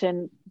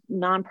education,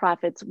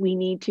 nonprofits, we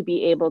need to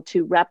be able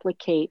to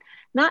replicate,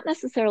 not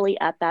necessarily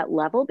at that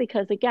level,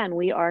 because again,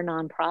 we are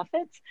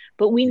nonprofits,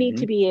 but we need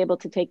to be able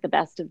to take the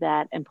best of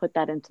that and put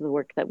that into the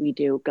work that we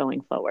do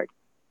going forward.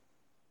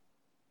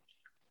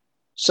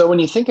 So when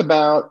you think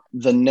about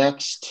the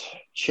next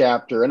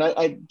chapter, and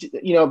I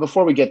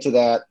before we get to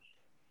that,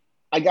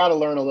 I got to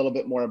learn a little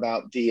bit more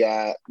about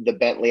the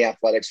Bentley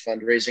Athletics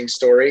fundraising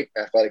story.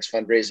 Athletics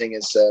fundraising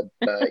is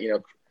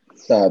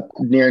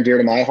near and dear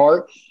to my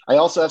heart. I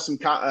also have some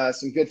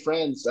good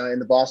friends in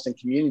the Boston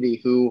community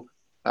who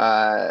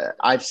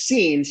I've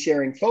seen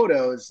sharing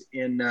photos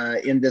in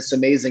this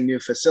amazing new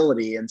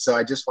facility, and so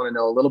I just want to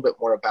know a little bit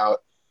more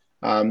about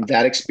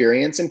that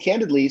experience, and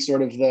candidly,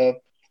 sort of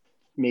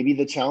maybe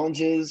the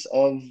challenges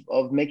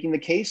of making the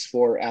case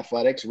for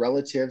athletics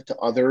relative to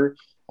other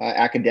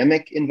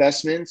academic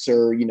investments,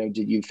 or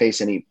did you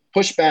face any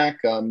pushback?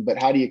 But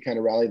how do you kind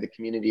of rally the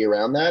community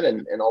around that,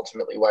 and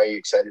ultimately, why are you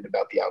excited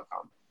about the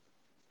outcome?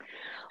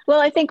 Well,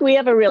 I think we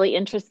have a really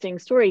interesting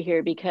story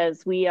here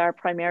because we are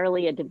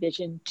primarily a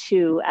Division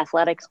II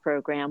athletics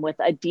program with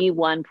a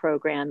D1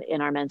 program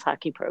in our men's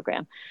hockey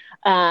program.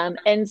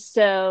 And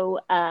so,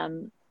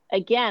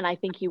 again, I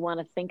think you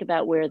want to think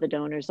about where the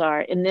donors are.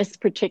 In this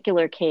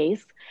particular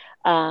case,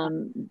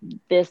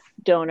 this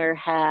donor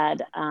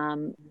had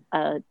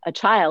a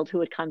child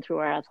who had come through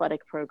our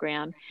athletic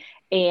program,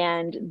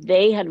 and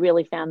they had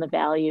really found the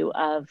value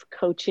of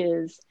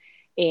coaches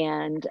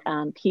and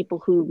people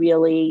who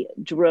really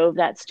drove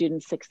that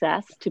student's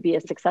success to be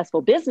a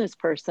successful business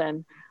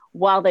person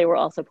while they were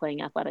also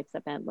playing athletics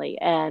at Bentley.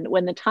 And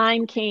when the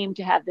time came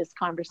to have this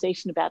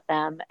conversation about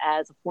them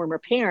as a former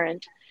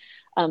parent,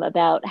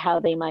 about how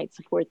they might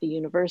support the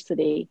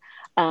university,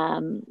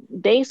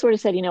 they sort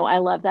of said, I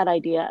love that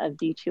idea of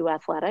D2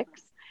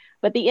 athletics.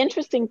 But the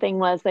interesting thing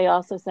was they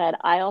also said,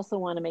 I also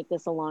want to make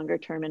this a longer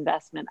term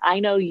investment. I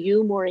know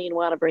you, Maureen,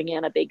 want to bring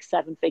in a big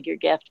 7-figure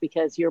gift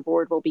because your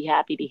board will be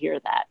happy to hear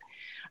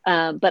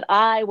that. But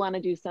I want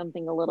to do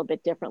something a little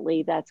bit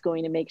differently that's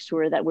going to make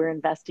sure that we're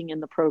investing in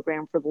the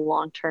program for the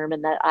long term,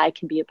 and that I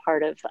can be a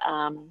part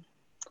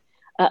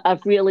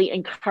of really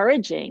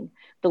encouraging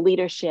the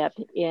leadership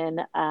in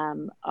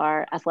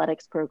our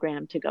athletics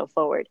program to go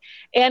forward.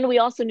 And we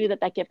also knew that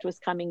that gift was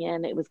coming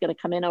in. It was going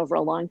to come in over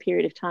a long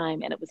period of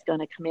time, and it was going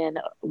to come in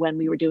when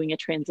we were doing a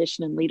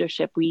transition in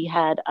leadership. We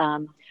had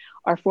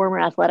our former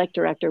athletic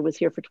director was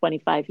here for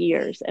 25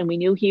 years, and we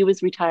knew he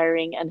was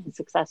retiring and his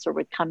successor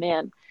would come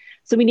in.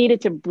 So we needed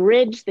to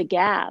bridge the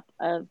gap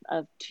of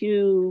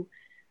two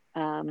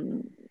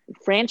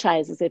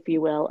franchises, if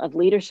you will, of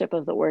leadership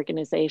of the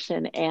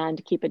organization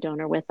and keep a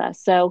donor with us.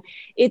 So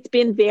it's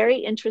been very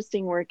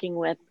interesting working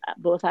with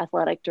both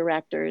athletic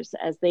directors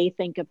as they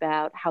think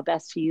about how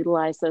best to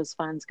utilize those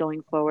funds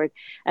going forward,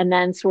 and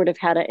then sort of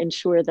how to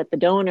ensure that the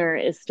donor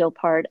is still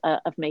part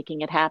of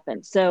making it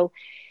happen. So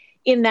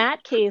in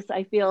that case,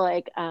 I feel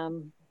like,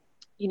 I'm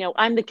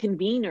the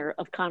convener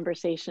of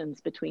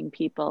conversations between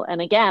people.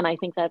 And again, I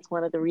think that's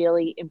one of the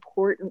really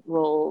important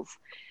roles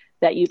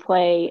that you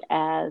play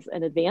as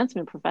an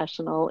advancement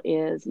professional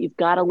is you've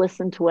got to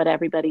listen to what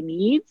everybody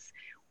needs,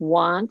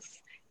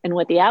 wants, and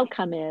what the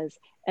outcome is.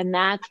 And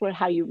that's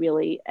how you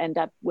really end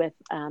up with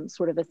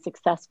sort of a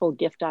successful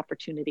gift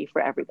opportunity for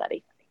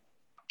everybody.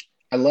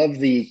 I love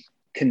the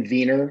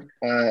convener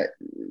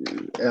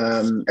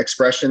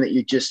expression that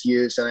you just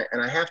used.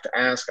 And I have to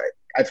ask,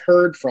 I've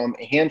heard from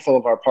a handful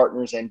of our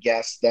partners and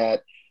guests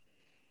that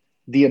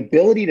the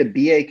ability to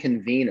be a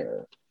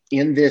convener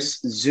in this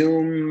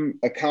Zoom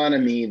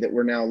economy that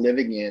we're now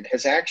living in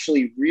has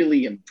actually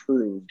really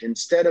improved.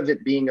 Instead of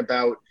it being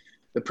about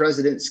the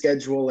president's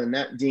schedule and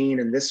that dean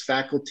and this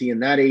faculty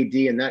and that AD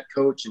and that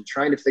coach, and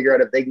trying to figure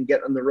out if they can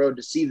get on the road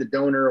to see the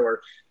donor,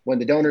 or when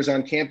the donor's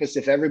on campus,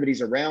 if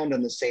everybody's around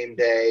on the same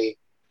day.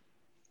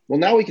 Well,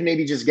 now we can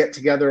maybe just get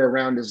together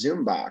around a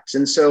Zoom box.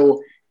 And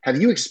so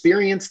have you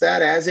experienced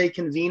that as a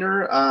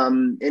convener?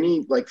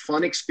 Any like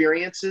fun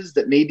experiences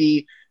that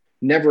maybe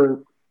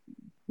never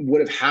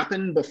would have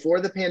happened before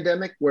the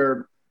pandemic,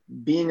 where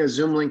being a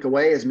Zoom link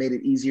away has made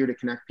it easier to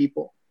connect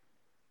people?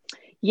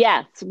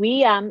 Yes, we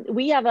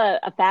have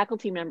a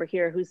faculty member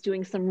here who's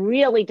doing some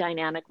really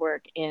dynamic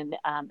work in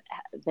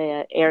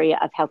the area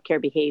of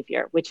healthcare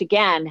behavior, which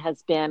again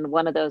has been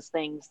one of those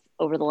things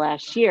over the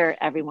last year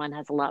everyone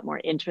has a lot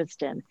more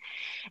interest in.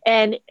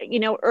 And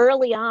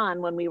early on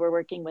when we were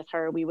working with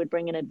her, we would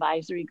bring an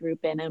advisory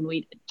group in, and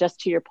we, just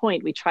to your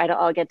point, we try to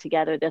all get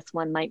together. This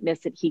one might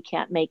miss it, he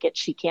can't make it,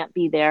 she can't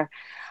be there.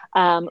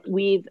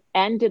 We've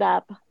ended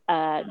up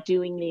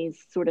doing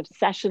these sort of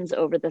sessions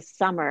over the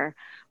summer.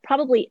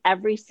 Probably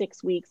every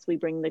 6 weeks, we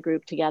bring the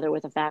group together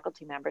with a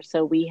faculty member.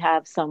 So we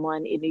have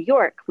someone in New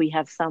York, we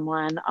have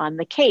someone on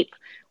the Cape,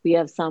 we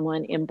have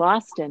someone in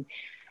Boston.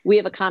 We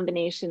have a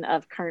combination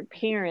of current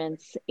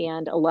parents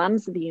and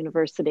alums of the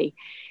university.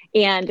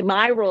 And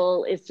my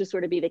role is to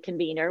sort of be the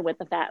convener with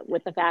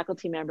the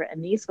faculty member.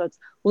 And these folks,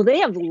 well, they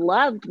have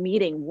loved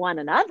meeting one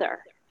another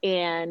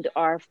and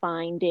are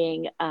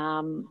finding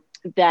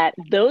that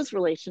those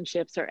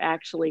relationships are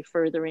actually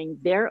furthering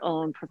their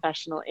own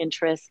professional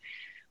interests,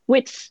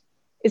 which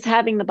is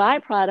having the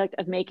byproduct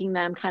of making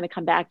them kind of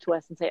come back to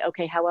us and say,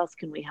 okay, how else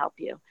can we help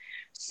you?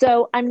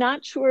 So I'm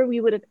not sure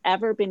we would have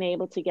ever been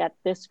able to get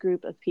this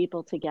group of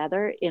people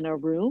together in a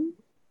room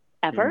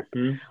ever.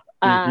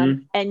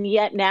 And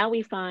yet now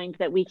we find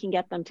that we can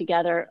get them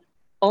together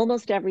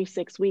almost every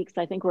 6 weeks.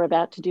 I think we're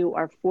about to do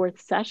our 4th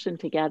session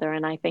together.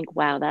 And I think,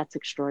 wow, that's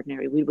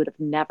extraordinary. We would have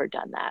never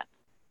done that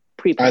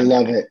pre-pandemic. I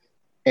love it.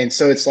 And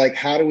so it's like,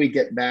 how do we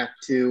get back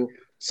to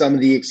some of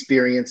the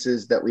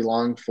experiences that we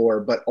long for,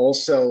 but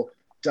also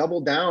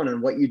double down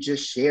on what you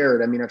just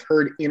shared? I mean, I've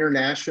heard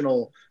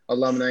international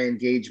alumni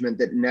engagement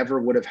that never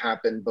would have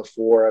happened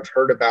before. I've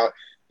heard about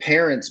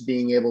parents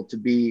being able to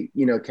be,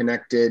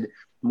 connected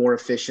more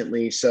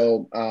efficiently.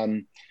 So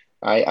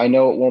I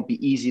know it won't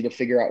be easy to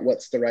figure out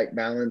what's the right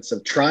balance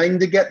of trying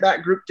to get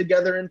that group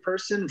together in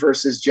person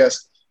versus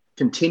just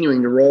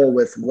continuing to roll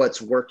with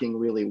what's working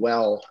really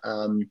well.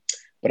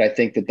 But I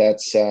think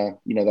that's going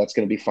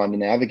to be fun to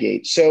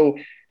navigate. So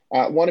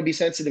want to be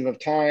sensitive of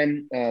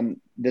time.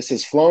 This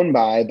has flown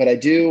by, but I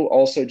do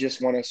also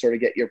just want to sort of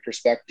get your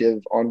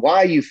perspective on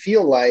why you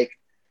feel like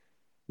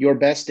your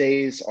best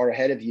days are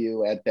ahead of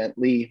you at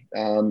Bentley,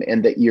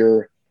 and that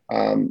you're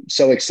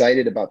so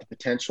excited about the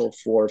potential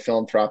for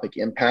philanthropic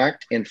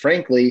impact, and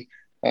frankly,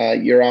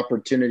 your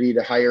opportunity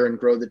to hire and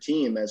grow the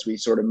team as we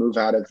sort of move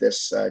out of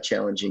this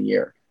challenging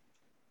year.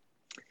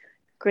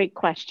 Great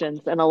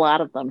questions, and a lot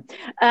of them.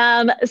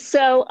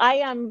 So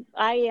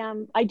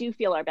I do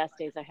feel our best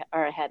days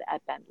are ahead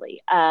at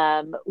Bentley.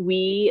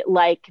 We,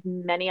 like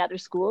many other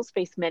schools,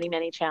 faced many,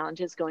 many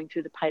challenges going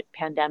through the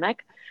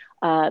pandemic.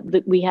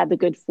 We had the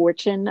good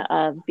fortune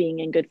of being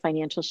in good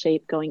financial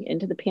shape going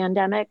into the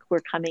pandemic.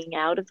 We're coming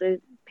out of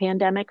the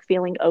pandemic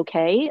feeling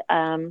okay.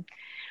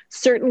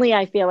 Certainly,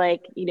 I feel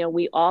like,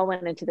 we all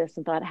went into this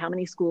and thought, how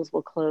many schools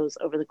will close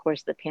over the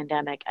course of the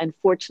pandemic?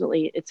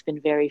 Unfortunately, it's been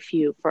very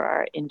few for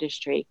our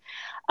industry.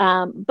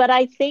 But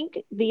I think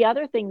the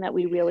other thing that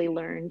we really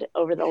learned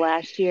over the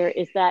last year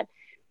is that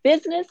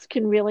business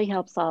can really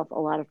help solve a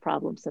lot of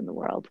problems in the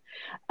world.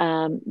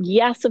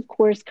 Yes, of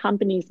course,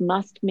 companies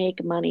must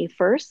make money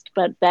first,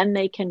 but then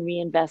they can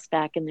reinvest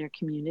back in their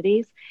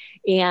communities.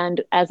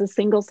 And as a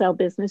single cell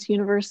business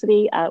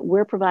university,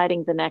 we're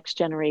providing the next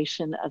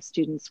generation of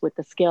students with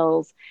the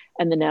skills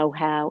and the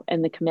know-how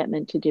and the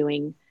commitment to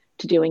doing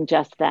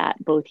just that,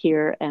 both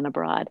here and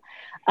abroad.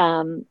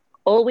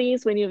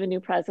 Always, when you have a new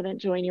president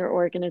join your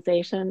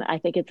organization, I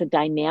think it's a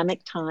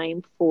dynamic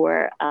time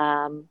for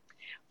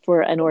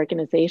an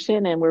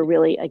organization. And we're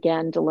really,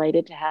 again,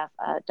 delighted to have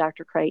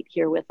Dr. Crite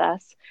here with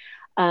us.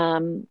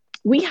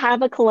 We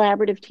have a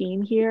collaborative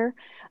team here.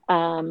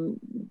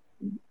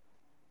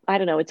 I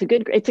don't know, it's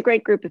a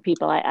great group of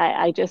people.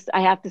 I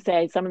have to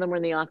say, some of them were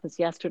in the office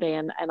yesterday,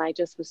 and I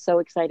just was so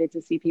excited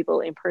to see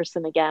people in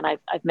person again.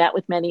 I've met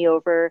with many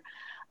over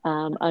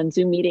on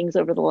Zoom meetings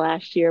over the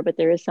last year, but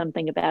there is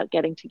something about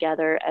getting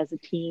together as a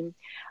team.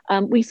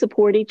 We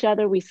support each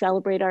other. We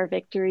celebrate our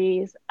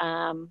victories.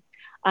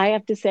 I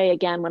have to say,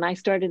 again, when I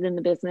started in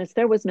the business,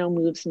 there was no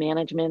moves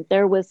management.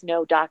 There was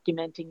no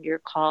documenting your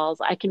calls.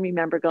 I can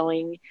remember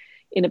going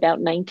in about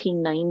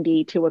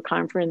 1990 to a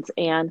conference,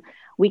 and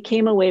we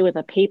came away with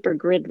a paper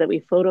grid that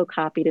we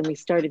photocopied, and we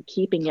started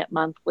keeping it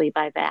monthly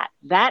by that.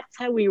 That's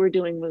how we were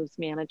doing moves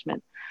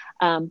management.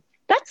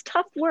 That's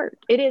tough work.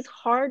 It is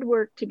hard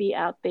work to be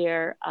out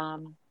there,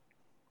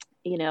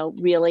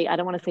 really, I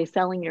don't want to say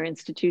selling your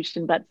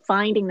institution, but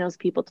finding those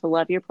people to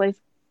love your place.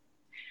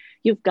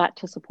 You've got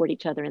to support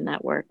each other in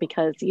that work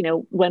because,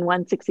 when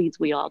one succeeds,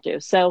 we all do.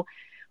 So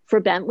for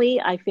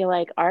Bentley, I feel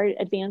like our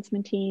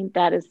advancement team,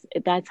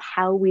 that's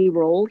how we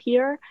roll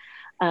here.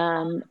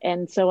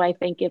 And so I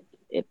think if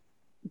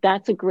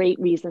that's a great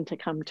reason to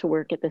come to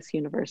work at this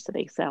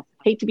university. So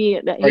hate to be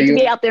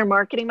out there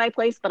marketing my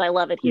place, but I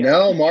love it here.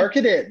 No,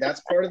 market it. That's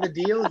part of the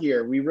deal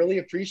here. We really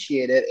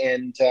appreciate it.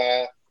 And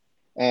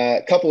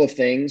a couple of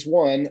things.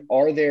 One,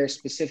 are there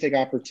specific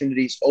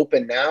opportunities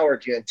open now, or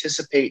do you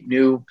anticipate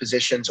new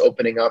positions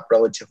opening up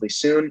relatively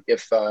soon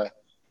if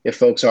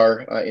folks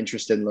are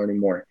interested in learning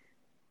more?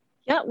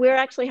 Yeah, we're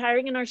actually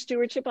hiring in our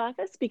stewardship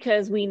office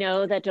because we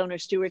know that donor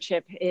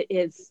stewardship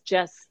is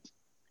just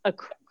a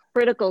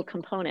critical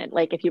component.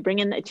 Like if you bring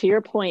in, to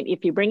your point,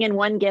 if you bring in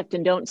one gift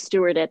and don't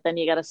steward it, then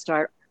you got to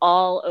start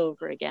all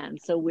over again.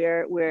 So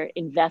we're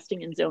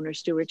investing in donor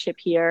stewardship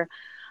here.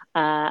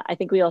 I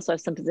think we also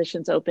have some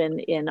positions open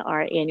in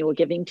our annual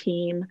giving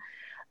team.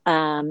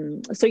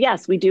 So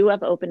yes, we do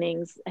have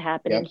openings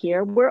happening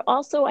here. We're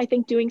also, I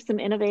think, doing some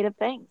innovative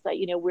things that,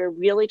 we're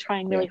really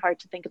trying really hard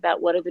to think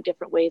about what are the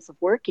different ways of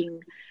working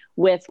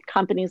with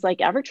companies like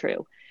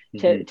Evertrue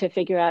to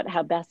figure out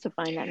how best to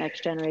find that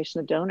next generation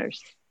of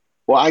donors.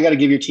 Well, I got to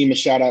give your team a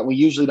shout out. We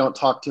usually don't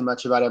talk too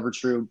much about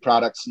Evertrue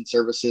products and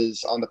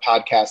services on the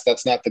podcast.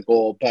 That's not the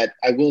goal. But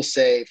I will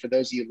say, for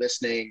those of you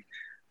listening,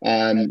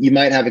 you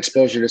might have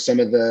exposure to some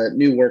of the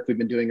new work we've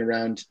been doing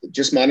around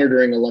just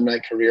monitoring alumni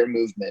career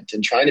movement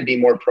and trying to be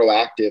more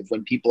proactive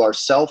when people are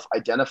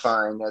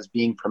self-identifying as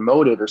being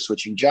promoted or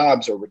switching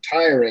jobs or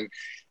retiring.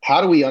 How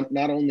do we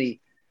not only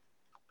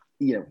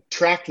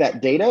track that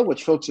data,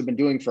 which folks have been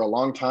doing for a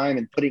long time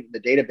and putting in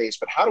the database,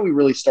 but how do we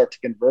really start to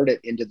convert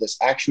it into this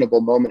actionable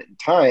moment in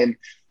time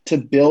to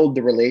build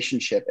the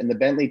relationship? And the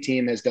Bentley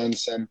team has done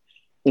some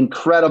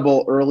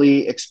incredible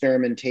early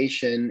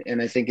experimentation.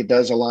 And I think it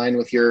does align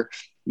with your,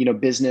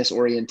 business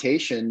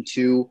orientation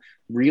to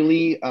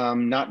really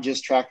not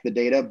just track the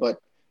data, but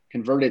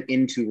convert it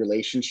into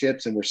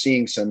relationships. And we're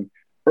seeing some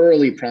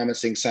early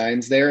promising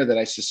signs there that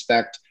I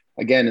suspect,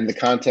 again, in the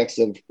context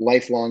of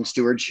lifelong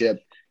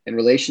stewardship and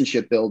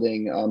relationship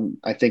building,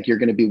 I think you're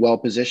going to be well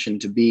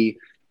positioned to be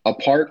a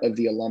part of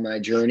the alumni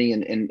journey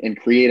and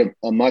create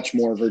a much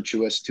more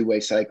virtuous two-way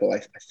cycle,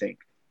 I think.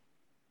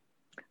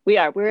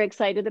 We're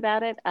excited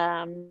about it.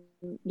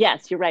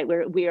 Yes, you're right.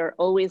 We are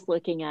always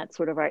looking at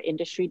sort of our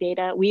industry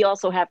data. We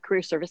also have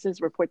career services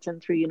reports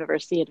in through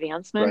University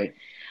Advancement. Right.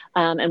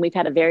 And we've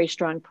had a very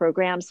strong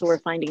program. So we're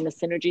finding the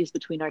synergies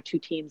between our two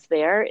teams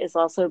there has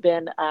also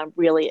been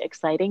really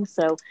exciting.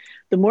 So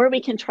the more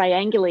we can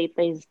triangulate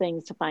these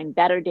things to find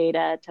better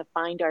data, to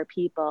find our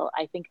people,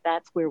 I think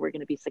that's where we're going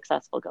to be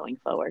successful going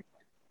forward.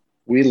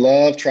 We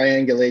love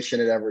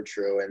triangulation at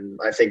Evertrue, and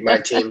I think my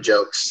team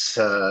jokes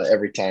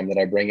every time that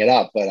I bring it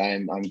up, but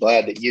I'm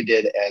glad that you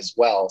did as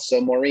well.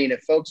 So Maureen,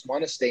 if folks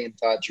want to stay in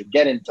touch or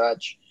get in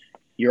touch,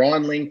 you're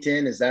on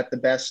LinkedIn. Is that the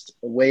best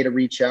way to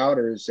reach out,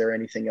 or is there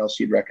anything else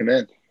you'd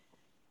recommend?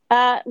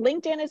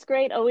 LinkedIn is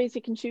great. Always,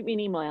 you can shoot me an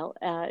email.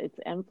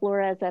 It's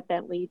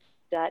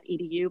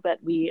mflores@bentley.edu, but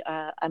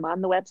I'm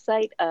on the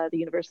website, the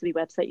university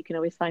website. You can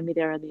always find me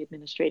there on the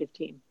administrative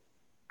team.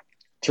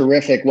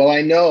 Terrific. Well,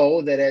 I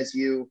know that as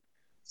you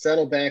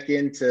settle back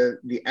into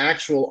the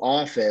actual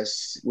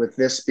office, with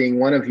this being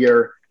one of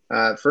your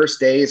first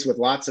days with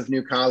lots of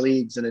new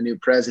colleagues and a new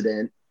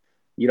president,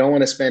 you don't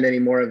want to spend any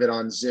more of it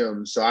on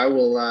Zoom. So I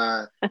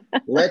will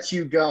let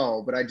you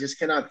go, but I just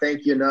cannot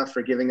thank you enough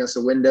for giving us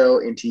a window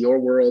into your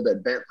world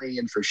at Bentley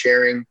and for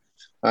sharing,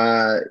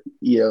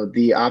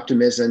 the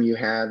optimism you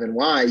have and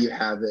why you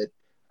have it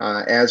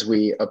as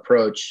we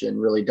approach and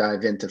really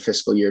dive into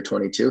fiscal year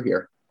 22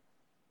 here.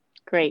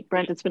 Great.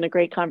 Brent, it's been a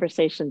great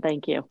conversation.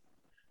 Thank you.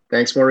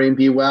 Thanks, Maureen.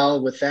 Be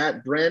well. With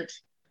that, Brent,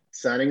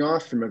 signing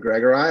off from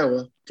McGregor,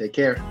 Iowa. Take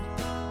care.